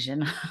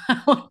inclusion.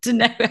 I want to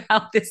know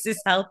how this is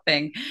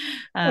helping.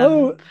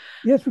 Oh,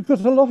 yes,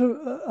 because a lot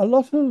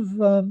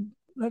of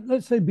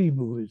let's say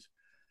B-movies,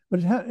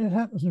 but it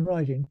happens in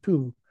writing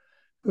too.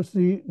 Because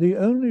the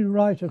only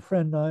writer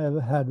friend I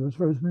ever had was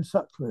Rosemary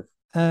Sutcliffe,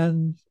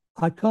 and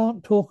I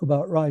can't talk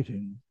about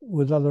writing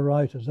with other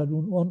writers. I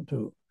don't want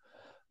to.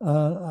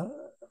 A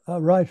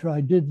writer I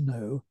did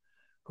know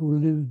who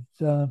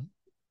lived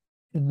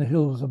in the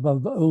hills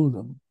above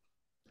Oldham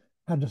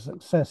had a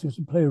success. He was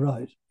a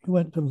playwright. He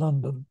went to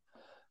London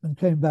and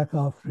came back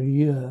after a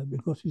year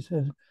because he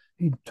said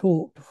he'd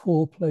talked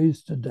 4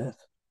 plays to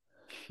death.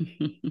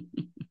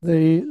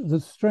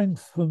 The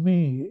strength for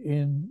me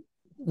in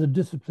the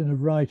discipline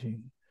of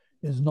writing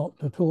is not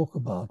to talk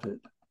about it.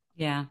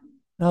 Yeah.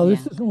 Now,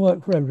 this doesn't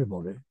work for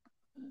everybody.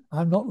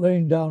 I'm not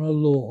laying down a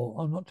law.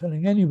 I'm not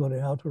telling anybody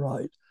how to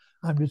write.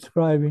 I'm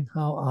describing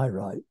how I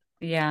write.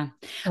 Yeah.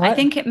 I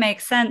think it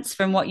makes sense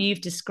from what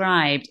you've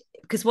described,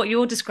 because what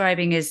you're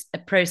describing is a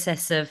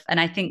process of, and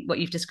I think what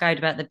you've described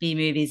about the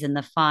B-movies and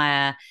the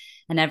fire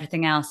and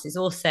everything else is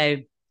also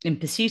in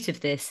pursuit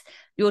of this.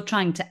 You're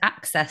trying to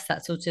access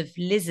that sort of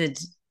lizard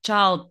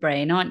child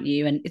brain, aren't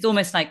you? And it's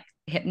almost like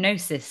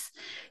hypnosis.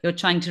 You're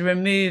trying to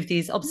remove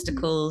these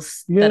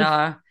obstacles that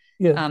are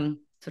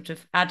sort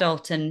of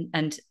adult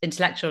and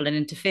intellectual and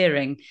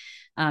interfering.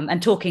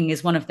 And talking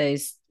is one of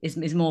those,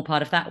 is more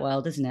part of that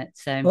world, isn't it?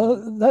 So,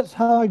 well, that's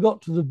how I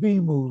got to the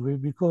B-movie,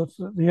 because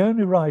the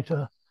only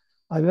writer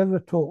I've ever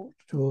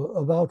talked to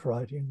about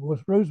writing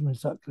was Rosemary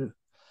Sutcliffe.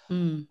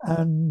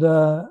 And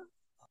I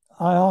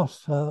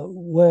asked her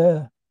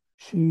where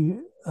she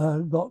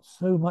got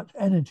so much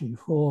energy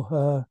for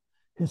her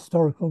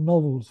historical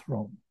novels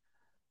from.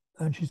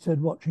 And she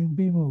said, watching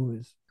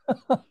B-movies.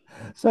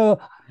 So,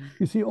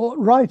 you see,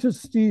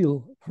 writers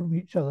steal from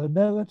each other.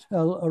 Never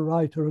tell a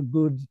writer a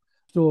good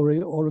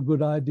story or a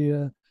good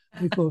idea,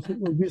 because it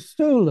will be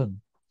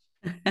stolen.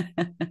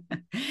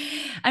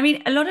 I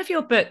mean, a lot of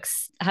your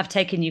books have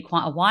taken you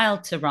quite a while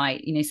to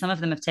write. You know, some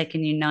of them have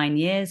taken you 9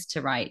 years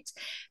to write.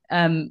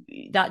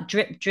 That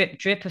drip, drip,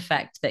 drip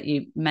effect that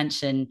you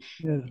mentioned,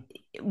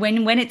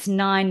 when it's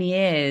 9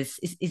 years,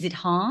 is it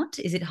hard?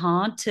 Is it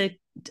hard to,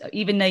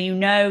 even though you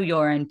know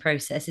your own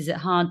process, is it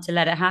hard to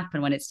let it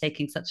happen when it's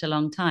taking such a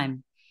long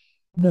time?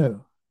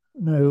 No,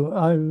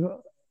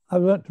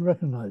 I've learned to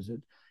recognize it.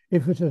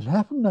 If it had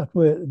happened that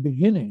way at the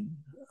beginning,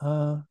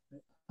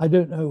 I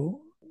don't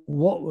know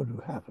what would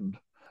have happened,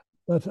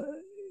 but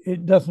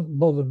it doesn't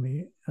bother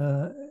me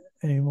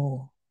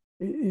anymore.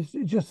 It's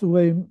just the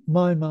way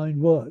my mind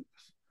works.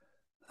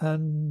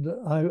 And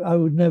I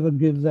would never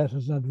give that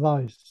as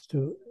advice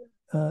to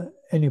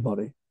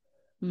anybody,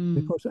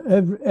 because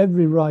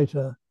every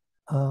writer,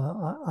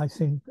 I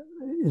think,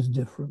 is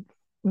different.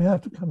 We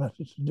have to come at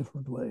it a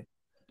different way,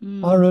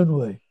 our own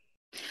way.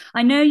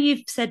 I know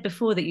you've said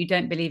before that you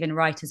don't believe in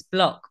writer's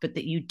block, but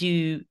that you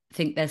do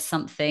think there's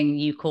something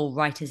you call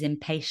writer's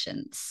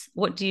impatience.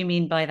 What do you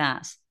mean by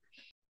that?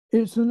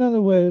 It's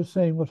another way of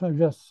saying what I've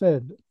just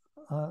said.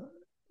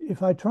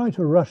 If I try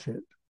to rush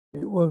it,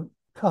 it won't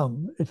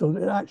come.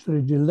 It'll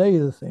actually delay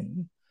the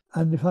thing.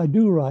 And if I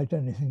do write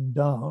anything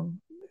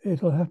down,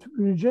 it'll have to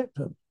be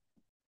rejected.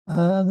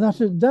 And that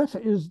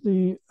is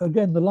the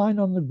line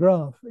on the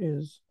graph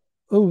is,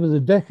 over the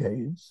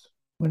decades,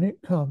 when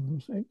it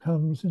comes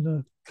in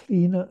a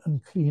cleaner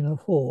and cleaner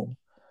form,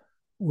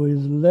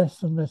 with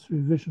less and less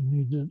revision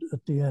needed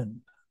at the end.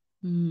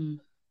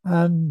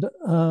 And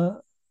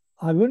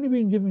I've only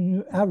been giving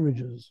you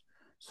averages.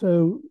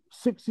 So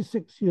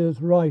 66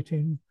 years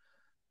writing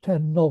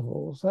 10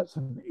 novels, that's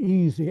an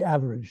easy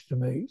average to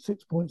make,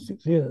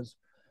 6.6 years.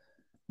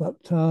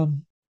 But the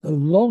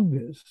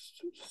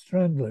longest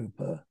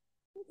Strandloper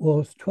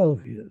was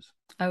 12 years.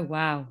 Oh,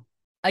 wow.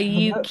 Are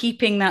you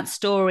keeping that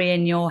story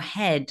in your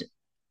head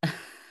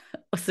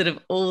sort of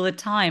all the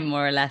time,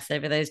 more or less,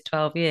 over those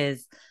 12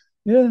 years?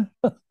 Yeah,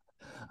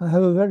 I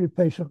have a very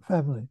patient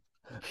family.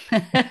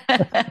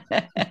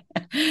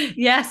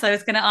 Yes, I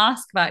was going to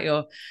ask about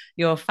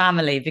your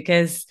family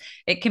because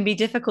it can be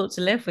difficult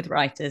to live with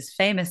writers, Oh,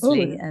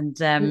 famously. And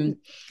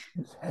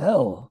it's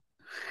hell.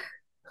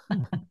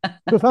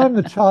 Because I'm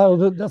the child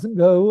that doesn't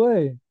go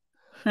away.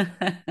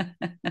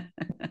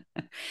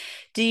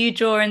 do you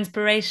draw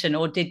inspiration,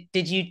 or did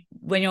you,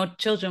 when your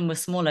children were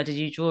smaller, did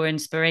you draw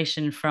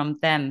inspiration from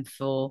them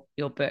for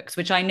your books?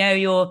 Which I know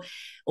you're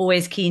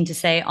always keen to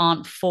say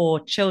aren't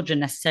for children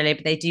necessarily,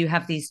 but they do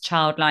have these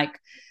childlike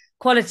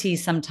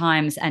qualities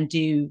sometimes and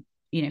do,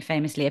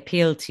 famously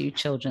appeal to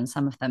children,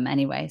 some of them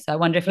anyway. So I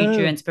wonder if you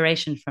drew No,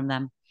 inspiration from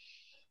them.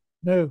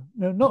 no,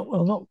 no,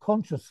 not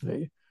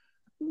consciously.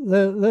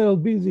 There'll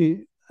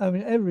be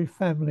every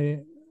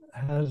family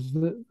has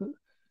the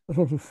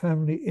sort of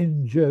family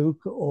in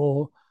joke,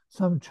 or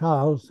some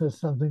child says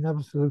something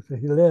absolutely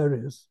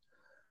hilarious.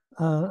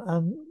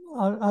 And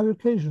I've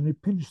occasionally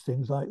pinched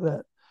things like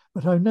that,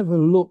 but I've never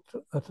looked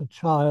at a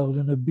child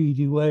in a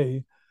beady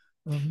way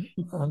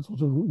and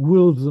sort of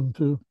willed them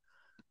to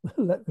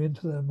let me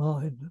into their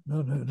mind.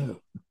 No, no, no.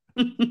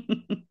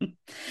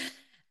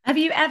 Have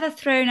you ever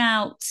thrown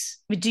out,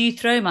 do you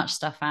throw much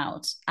stuff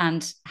out?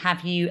 And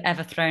have you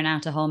ever thrown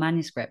out a whole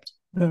manuscript?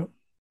 No,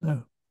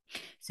 no.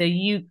 So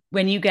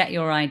when you get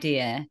your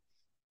idea,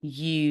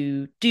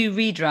 you do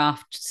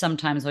redraft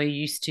sometimes, or you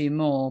used to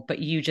more, but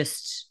you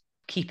just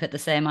keep it the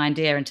same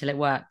idea until it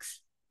works.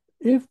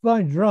 If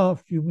by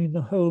draft you mean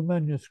the whole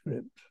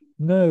manuscript,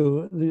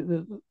 no,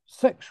 the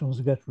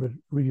sections get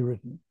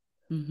rewritten.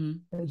 Mm-hmm.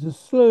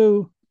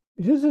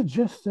 It is a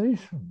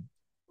gestation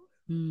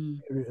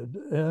period.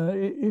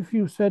 If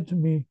you said to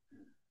me,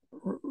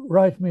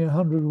 write me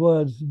 100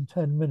 words in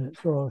 10 minutes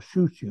or I'll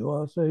shoot you,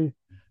 I'll say,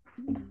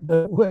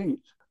 don't wait.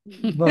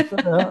 But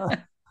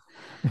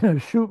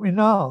shoot me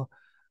now.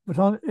 But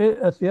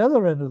at the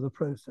other end of the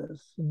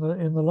process, in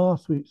the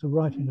last weeks of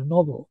writing a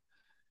novel,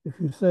 if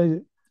you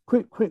say,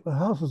 quick, quick, the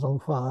house is on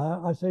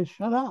fire, I say,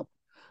 shut up.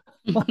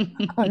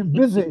 I'm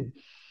busy.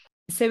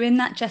 So in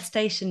that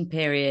gestation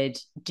period,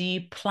 do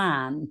you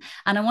plan?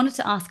 And I wanted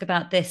to ask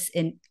about this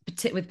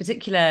with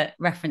particular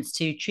reference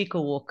to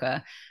Treacle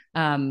Walker,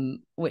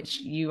 which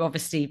you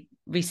obviously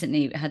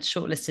recently had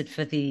shortlisted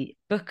for the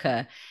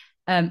Booker.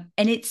 And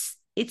it's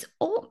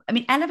all,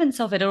 elements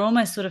of it are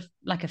almost sort of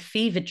like a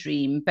fever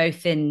dream,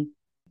 both in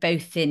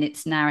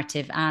its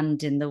narrative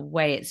and in the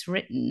way it's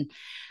written.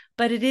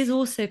 But it is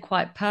also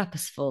quite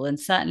purposeful, and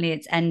certainly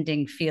its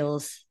ending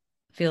feels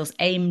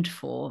aimed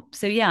for.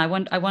 So yeah,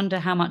 I wonder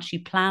how much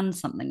you plan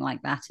something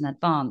like that in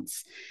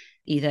advance,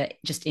 either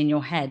just in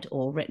your head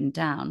or written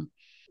down.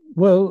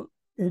 Well,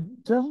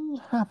 it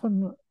doesn't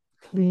happen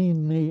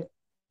cleanly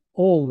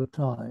all the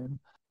time,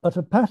 but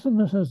a pattern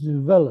that has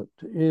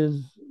developed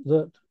is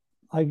that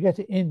I get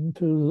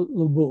into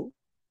the book,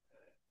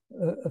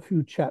 a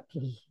few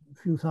chapters, a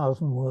few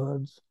thousand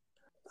words,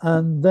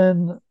 and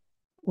then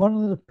one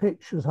of the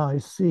pictures I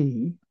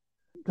see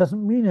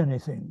doesn't mean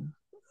anything.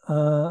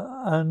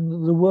 And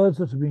the words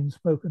that are being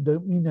spoken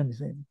don't mean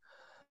anything.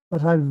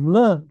 But I've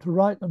learned to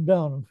write them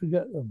down and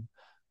forget them,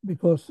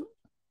 because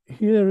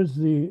here is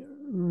the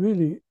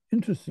really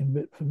interesting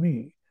bit for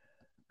me.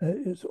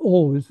 It's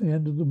always the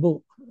end of the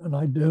book, and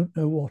I don't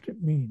know what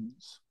it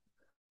means.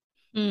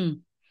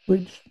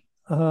 Which,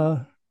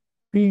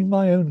 being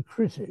my own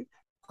critic,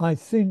 I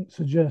think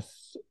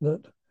suggests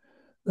that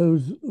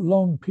those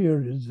long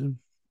periods of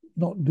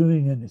not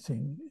doing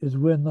anything is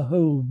when the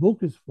whole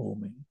book is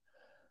forming,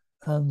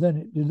 and then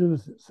it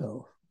delivers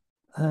itself.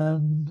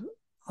 And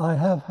I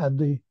have had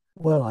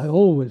I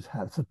always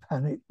have the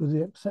panic, with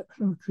the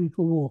exception of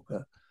Treacle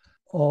Walker,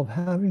 of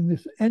having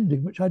this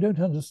ending, which I don't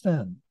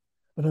understand,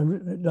 but I've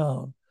written it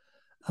down.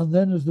 And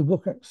then as the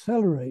book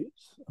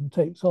accelerates and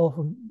takes off,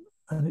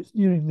 and it's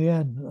nearing the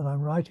end, and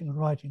I'm writing and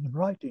writing and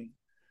writing,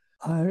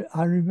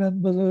 I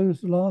remember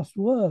those last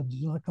words,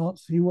 and I can't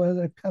see where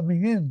they're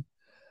coming in.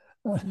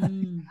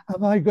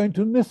 Am I going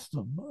to miss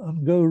them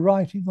and go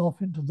writing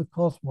off into the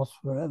cosmos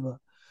forever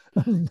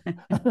and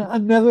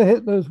never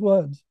hit those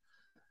words?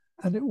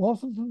 And it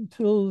wasn't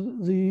until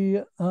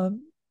the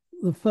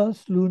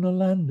first lunar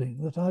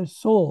landing that I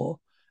saw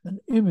an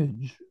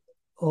image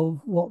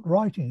of what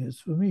writing is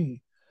for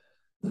me.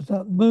 There's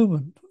that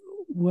moment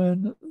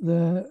when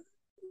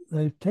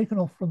they've taken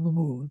off from the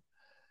moon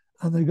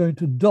and they're going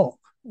to dock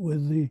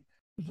with the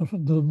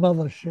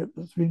mothership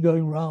that's been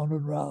going round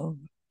and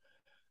round.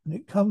 And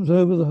it comes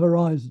over the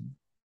horizon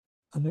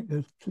and it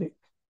goes click.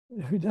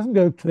 If it doesn't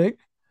go click,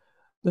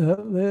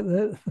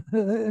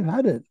 they've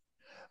had it.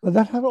 But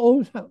that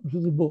always happens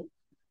with the book.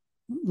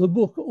 The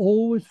book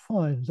always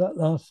finds that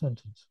last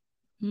sentence.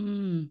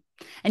 And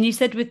you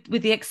said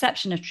with the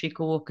exception of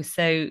Treacle Walker,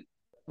 so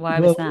why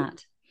was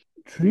that?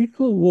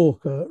 Treacle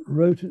Walker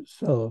wrote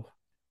itself.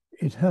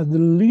 It had the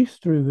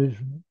least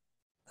revision,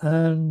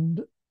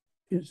 and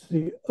it's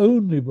the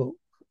only book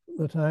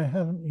that I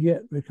haven't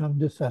yet become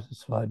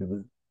dissatisfied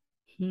with.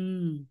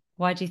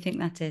 Why do you think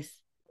that is?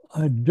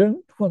 I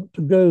don't want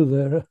to go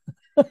there.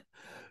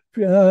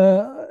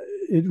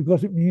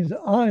 Because it means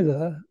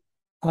either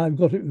I've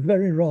got it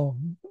very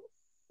wrong,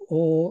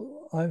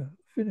 or I've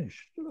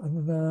finished.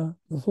 And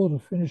the thought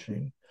of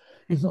finishing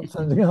is not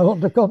something I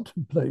want to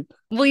contemplate.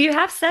 Well, you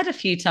have said a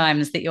few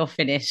times that you're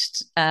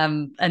finished,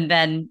 and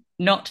then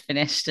not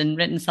finished and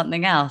written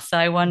something else. So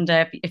I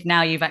wonder if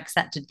now you've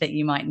accepted that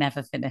you might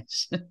never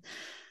finish.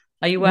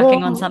 Are you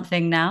working on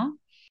something now?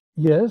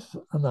 Yes,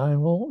 and I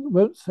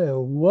won't say a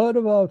word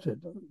about it.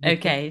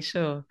 Okay,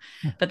 sure.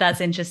 But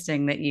that's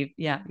interesting that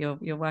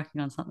you're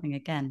working on something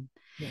again.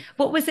 Yeah.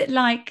 What was it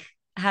like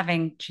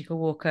having Treacle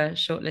Walker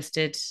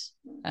shortlisted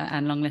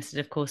and longlisted,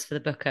 of course, for the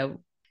Booker?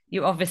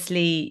 You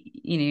obviously,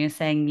 you're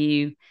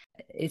saying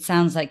it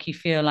sounds like you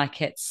feel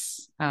like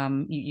it's,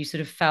 you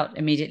sort of felt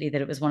immediately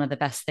that it was one of the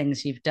best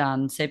things you've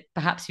done. So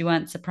perhaps you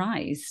weren't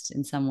surprised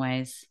in some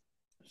ways.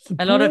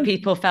 A lot of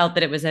people felt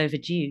that it was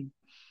overdue.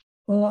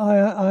 Well,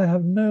 I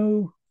have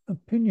no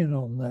opinion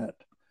on that.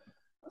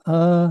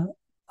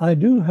 I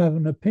do have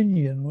an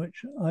opinion,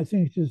 which I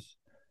think it is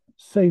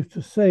safe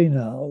to say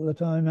now,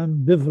 that I'm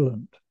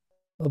ambivalent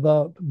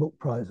about book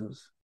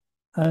prizes.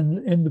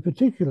 And in the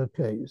particular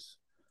case,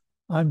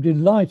 I'm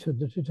delighted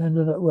that it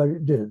ended up where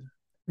it did,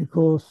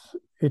 because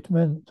it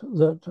meant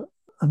that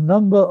a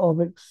number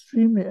of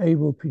extremely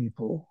able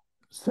people,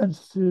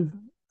 sensitive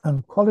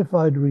and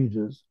qualified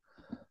readers,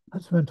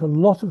 had spent a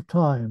lot of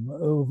time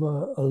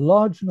over a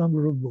large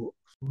number of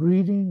books,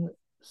 reading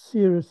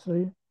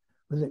seriously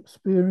with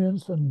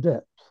experience and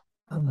depth,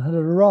 and had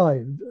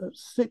arrived at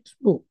 6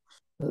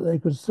 books that they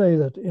could say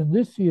that in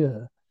this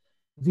year,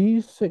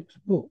 these 6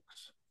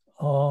 books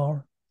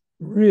are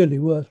really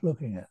worth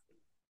looking at.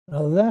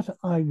 Now that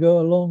I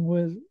go along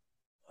with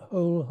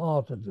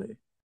wholeheartedly,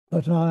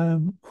 but I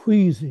am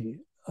queasy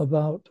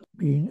about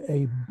being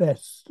a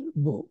best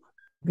book,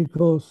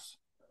 because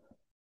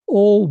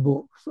all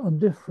books are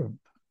different.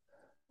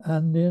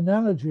 And the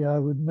analogy I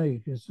would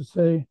make is to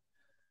say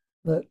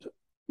that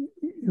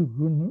you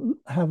can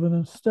have an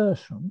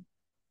nasturtium,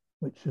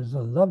 which is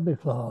a lovely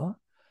flower,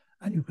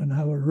 and you can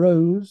have a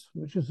rose,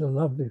 which is a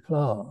lovely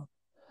flower.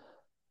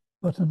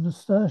 But a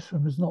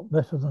nasturtium is not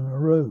better than a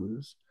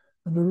rose,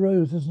 and a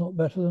rose is not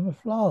better than a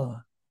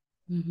flower.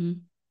 Mm-hmm.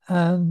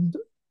 And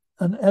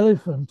an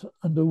elephant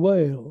and a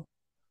whale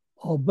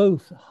are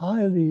both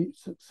highly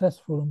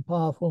successful and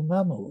powerful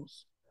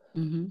mammals,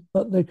 mm-hmm.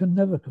 but they can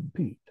never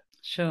compete.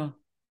 Sure,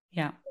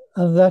 yeah.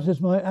 And that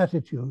is my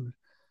attitude,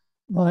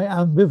 my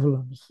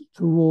ambivalence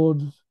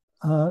towards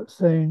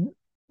saying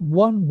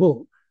one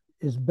book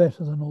is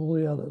better than all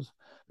the others,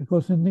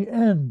 because in the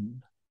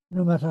end,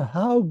 no matter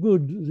how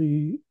good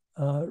the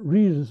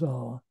readers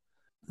are,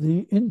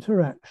 the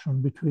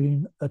interaction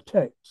between a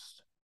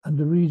text and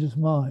the reader's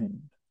mind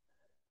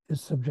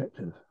is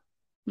subjective.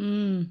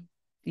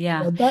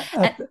 Yeah.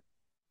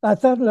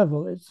 At that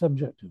level, it's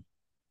subjective.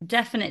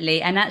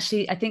 Definitely. And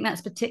actually, I think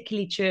that's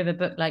particularly true of a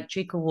book like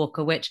Treacle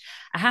Walker, which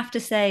I have to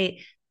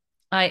say,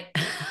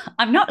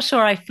 I'm not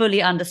sure I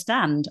fully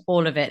understand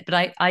all of it, but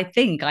I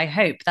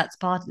hope that's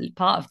part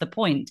of the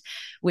point,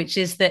 which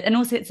is that, and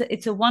also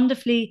it's a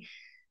wonderfully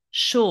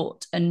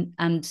short and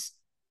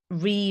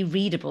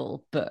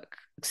rereadable book.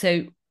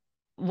 So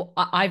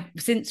I've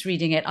since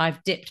reading it,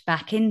 I've dipped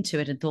back into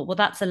it and thought, well,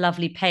 that's a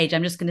lovely page.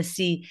 I'm just going to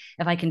see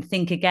if I can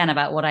think again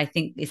about what I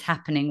think is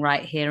happening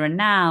right here and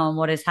now, and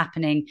what is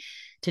happening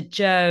to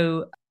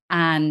Jo.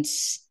 And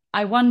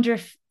I wonder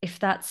if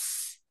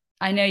that's,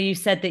 I know you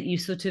said that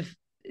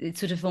it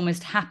sort of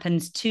almost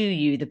happens to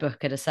you, the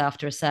book,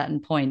 after a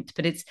certain point,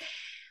 but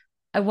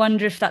I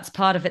wonder if that's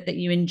part of it, that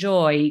you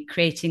enjoy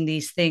creating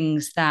these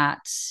things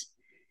that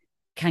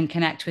can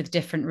connect with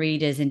different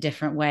readers in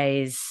different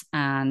ways,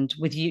 and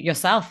with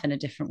yourself in a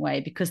different way,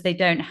 because they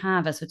don't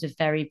have a sort of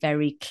very,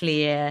 very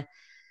clear,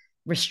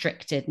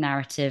 restricted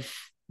narrative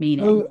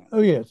meaning.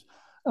 Oh yes.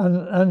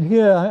 And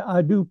here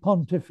I do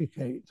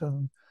pontificate,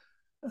 and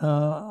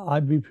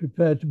I'd be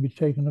prepared to be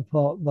taken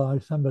apart by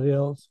somebody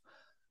else.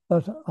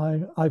 But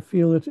I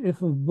feel that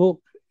if a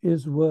book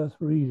is worth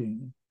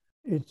reading,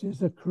 it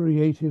is a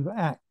creative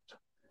act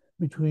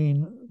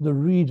between the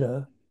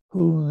reader,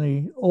 whom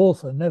the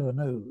author never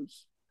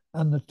knows,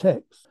 and the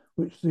text,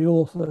 which the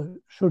author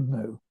should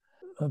know.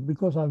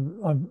 Because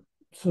I've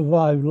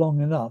survived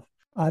long enough,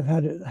 I've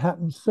had it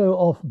happen so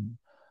often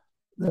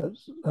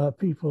that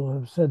people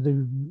have said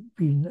they've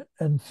been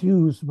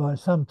enthused by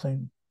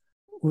something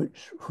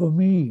which for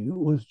me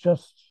was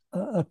just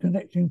a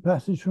connecting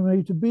passage from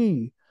A to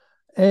B.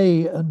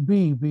 A and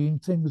B being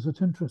things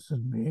that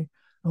interested me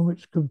and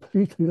which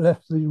completely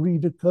left the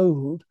reader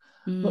cold,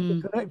 but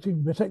the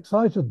connecting bit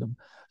excited them.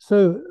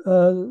 So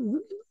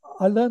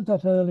I learned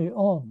that early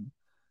on,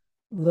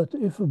 that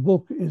if a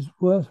book is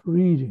worth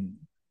reading,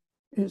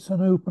 it's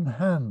an open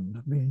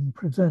hand being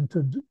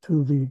presented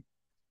to the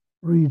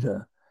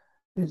reader.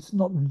 It's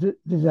not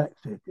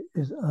didactic.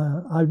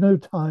 I've no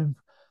time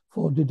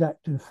for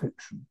didactic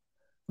fiction,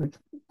 which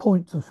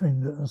points a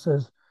finger and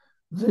says,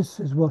 this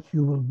is what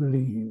you will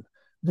believe.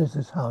 This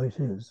is how it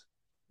is.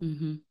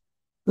 Mm-hmm.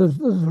 There's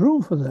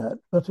room for that,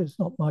 but it's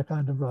not my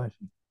kind of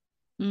writing.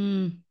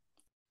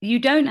 You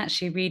don't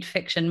actually read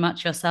fiction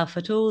much yourself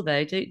at all,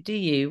 though, do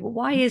you?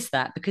 Why is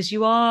that? Because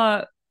you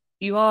are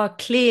you are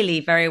clearly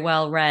very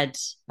well read,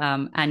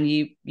 and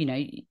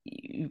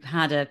you've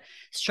had a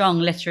strong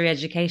literary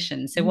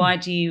education. So why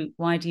do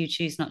you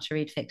choose not to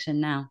read fiction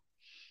now?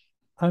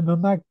 I'm a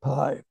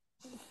magpie,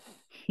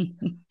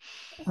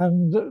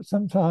 and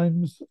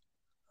sometimes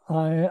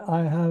I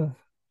have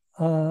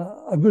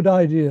a good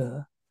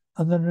idea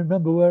and then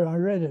remember where I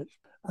read it.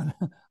 And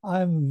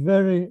I'm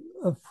very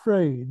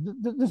afraid.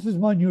 This is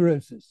my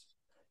neurosis.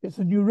 It's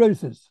a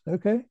neurosis,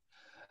 okay?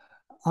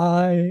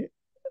 I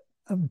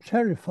am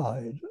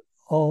terrified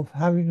of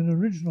having an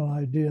original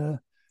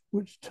idea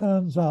which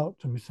turns out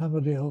to be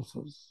somebody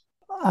else's.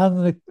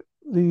 And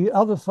the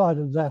other side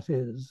of that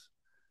is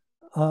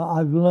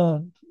I've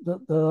learned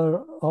that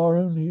there are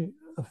only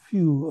a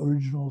few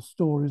original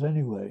stories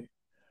anyway.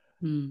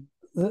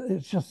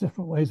 It's just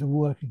different ways of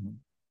working them.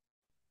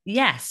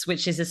 Yes,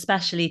 which is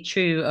especially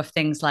true of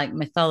things like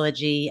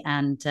mythology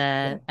and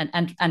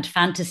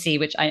fantasy,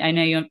 which I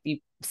know you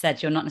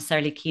said you're not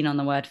necessarily keen on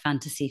the word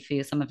fantasy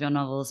for some of your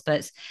novels,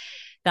 but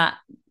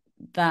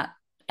that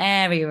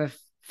area of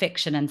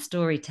fiction and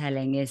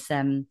storytelling is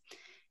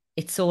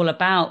it's all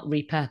about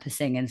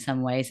repurposing in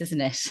some ways,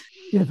 isn't it?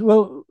 Yes,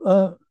 well,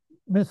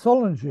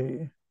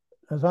 mythology,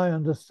 as I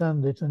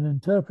understand it and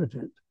interpret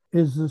it,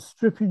 is the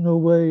stripping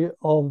away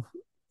of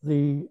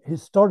the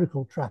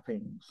historical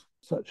trappings,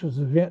 such as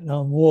the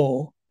Vietnam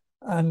War,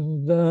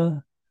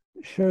 and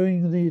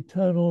showing the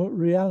eternal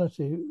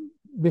reality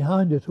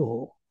behind it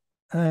all.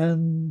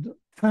 And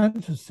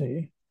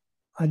fantasy,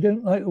 I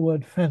don't like the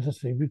word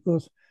fantasy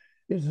because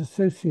it's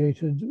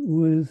associated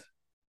with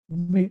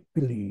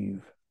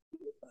make-believe.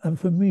 And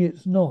for me,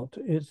 it's not.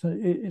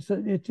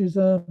 It is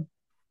a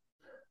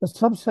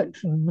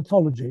subsection in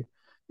mythology.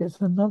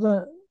 It's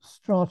another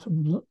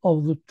stratum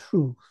of the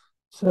truth.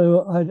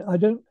 So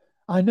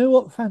I know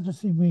what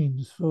fantasy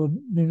means for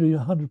nearly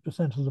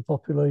 100% of the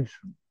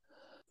population.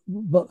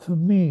 But for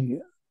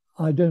me,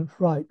 I don't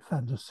write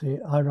fantasy,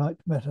 I write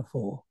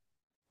metaphor.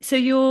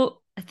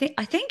 So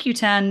I think you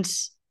turned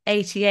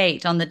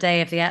 88 on the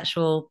day of the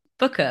actual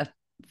Booker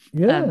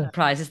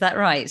prize. Is that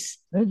right?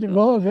 It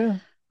was, yeah.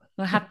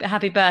 Well,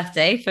 happy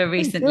birthday for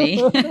recently.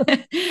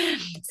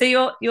 So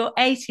you're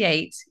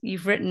 88.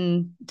 You've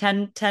written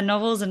 10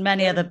 novels and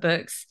many other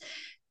books,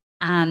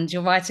 and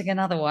you're writing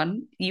another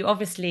one. You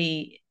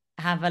obviously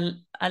have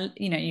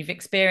you've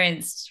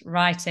experienced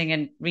writing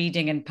and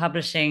reading and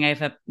publishing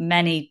over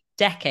many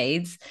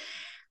decades.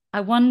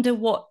 I wonder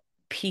what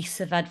piece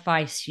of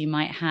advice you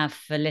might have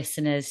for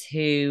listeners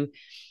who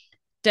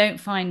don't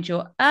find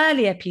your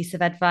earlier piece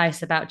of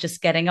advice about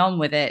just getting on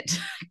with it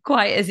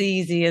quite as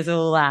easy as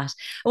all that.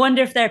 I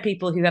wonder if there are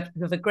people who have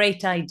a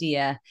great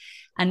idea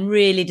and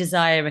really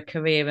desire a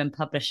career in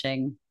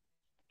publishing,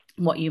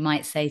 what you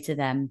might say to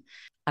them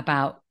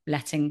about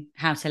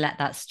how to let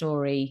that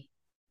story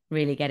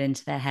really get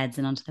into their heads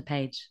and onto the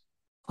page.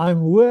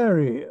 I'm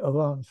wary of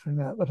answering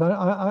that, but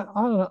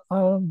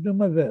I'll do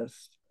my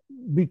best.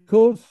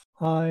 Because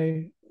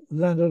I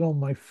landed on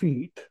my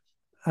feet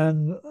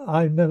and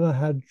I never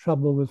had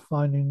trouble with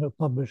finding a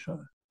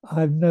publisher.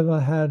 I've never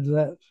had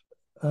that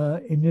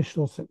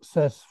initial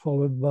success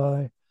followed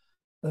by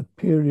a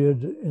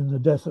period in the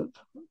desert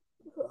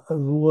of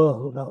the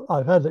world. Now,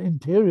 I've had the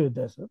interior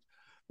desert,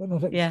 but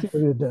not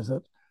exterior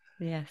desert.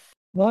 Yes.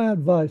 My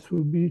advice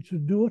would be to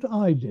do what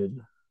I did,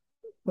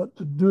 but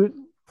to do it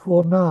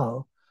for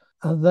now,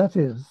 and that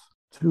is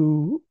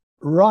to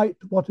write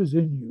what is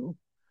in you.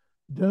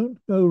 Don't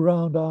go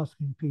around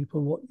asking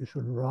people what you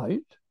should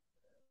write.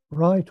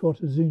 Write what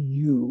is in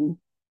you.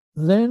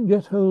 Then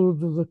get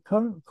hold of the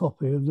current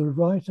copy of the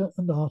Writer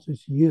and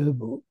Artist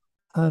Yearbook,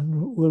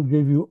 and will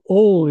give you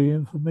all the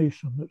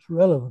information that's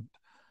relevant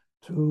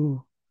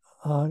to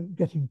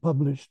getting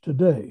published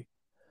today.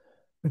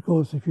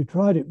 Because if you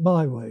tried it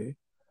my way,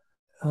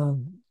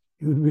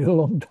 it would be a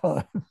long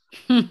time.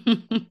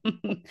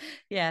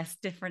 Yes,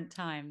 different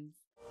times.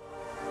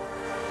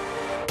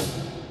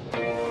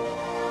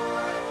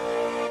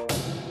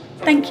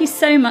 Thank you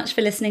so much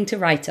for listening to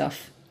Write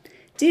Off.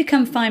 Do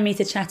come find me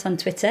to chat on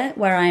Twitter,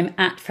 where I'm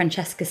at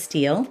Francesca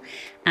Steele,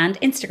 and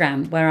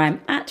Instagram, where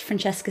I'm at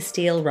Francesca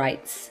Steele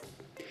Writes.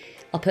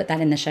 I'll put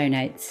that in the show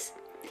notes.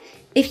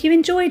 If you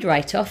enjoyed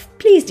Write Off,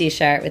 please do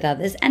share it with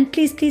others, and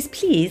please, please,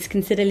 please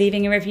consider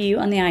leaving a review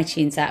on the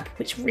iTunes app,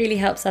 which really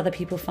helps other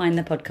people find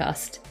the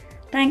podcast.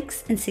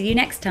 Thanks, and see you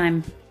next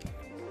time.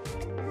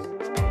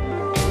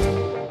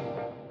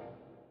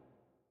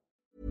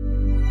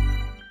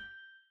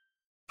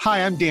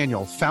 Hi, I'm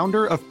Daniel,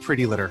 founder of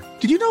Pretty Litter.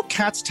 Did you know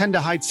cats tend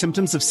to hide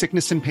symptoms of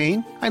sickness and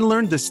pain? I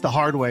learned this the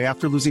hard way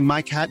after losing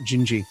my cat,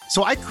 Gingy.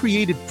 So I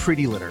created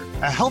Pretty Litter,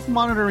 a health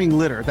monitoring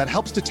litter that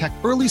helps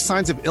detect early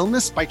signs of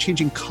illness by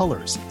changing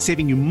colors,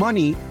 saving you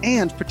money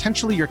and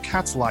potentially your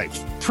cat's life.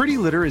 Pretty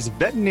Litter is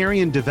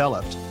veterinarian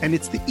developed, and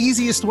it's the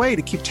easiest way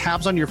to keep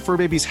tabs on your fur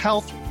baby's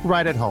health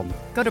right at home.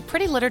 Go to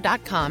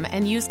prettylitter.com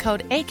and use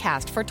code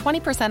ACAST for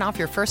 20% off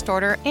your first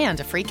order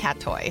and a free cat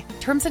toy.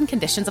 Terms and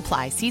conditions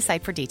apply. See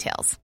site for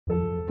details.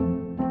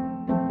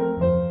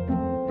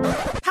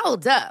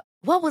 Hold up.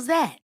 What was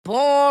that?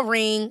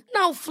 Boring.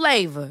 No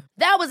flavor.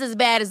 That was as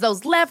bad as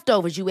those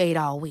leftovers you ate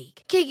all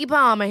week. Keke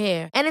Palmer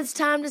here, and it's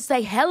time to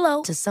say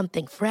hello to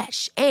something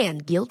fresh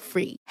and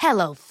guilt-free.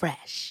 Hello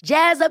Fresh.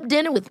 Jazz up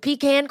dinner with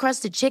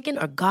pecan-crusted chicken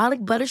or garlic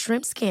butter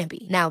shrimp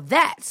scampi. Now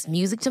that's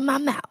music to my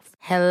mouth.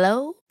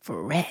 Hello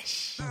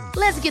Fresh.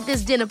 Let's get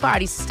this dinner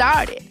party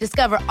started.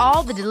 Discover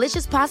all the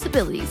delicious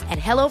possibilities at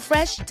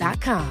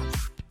HelloFresh.com.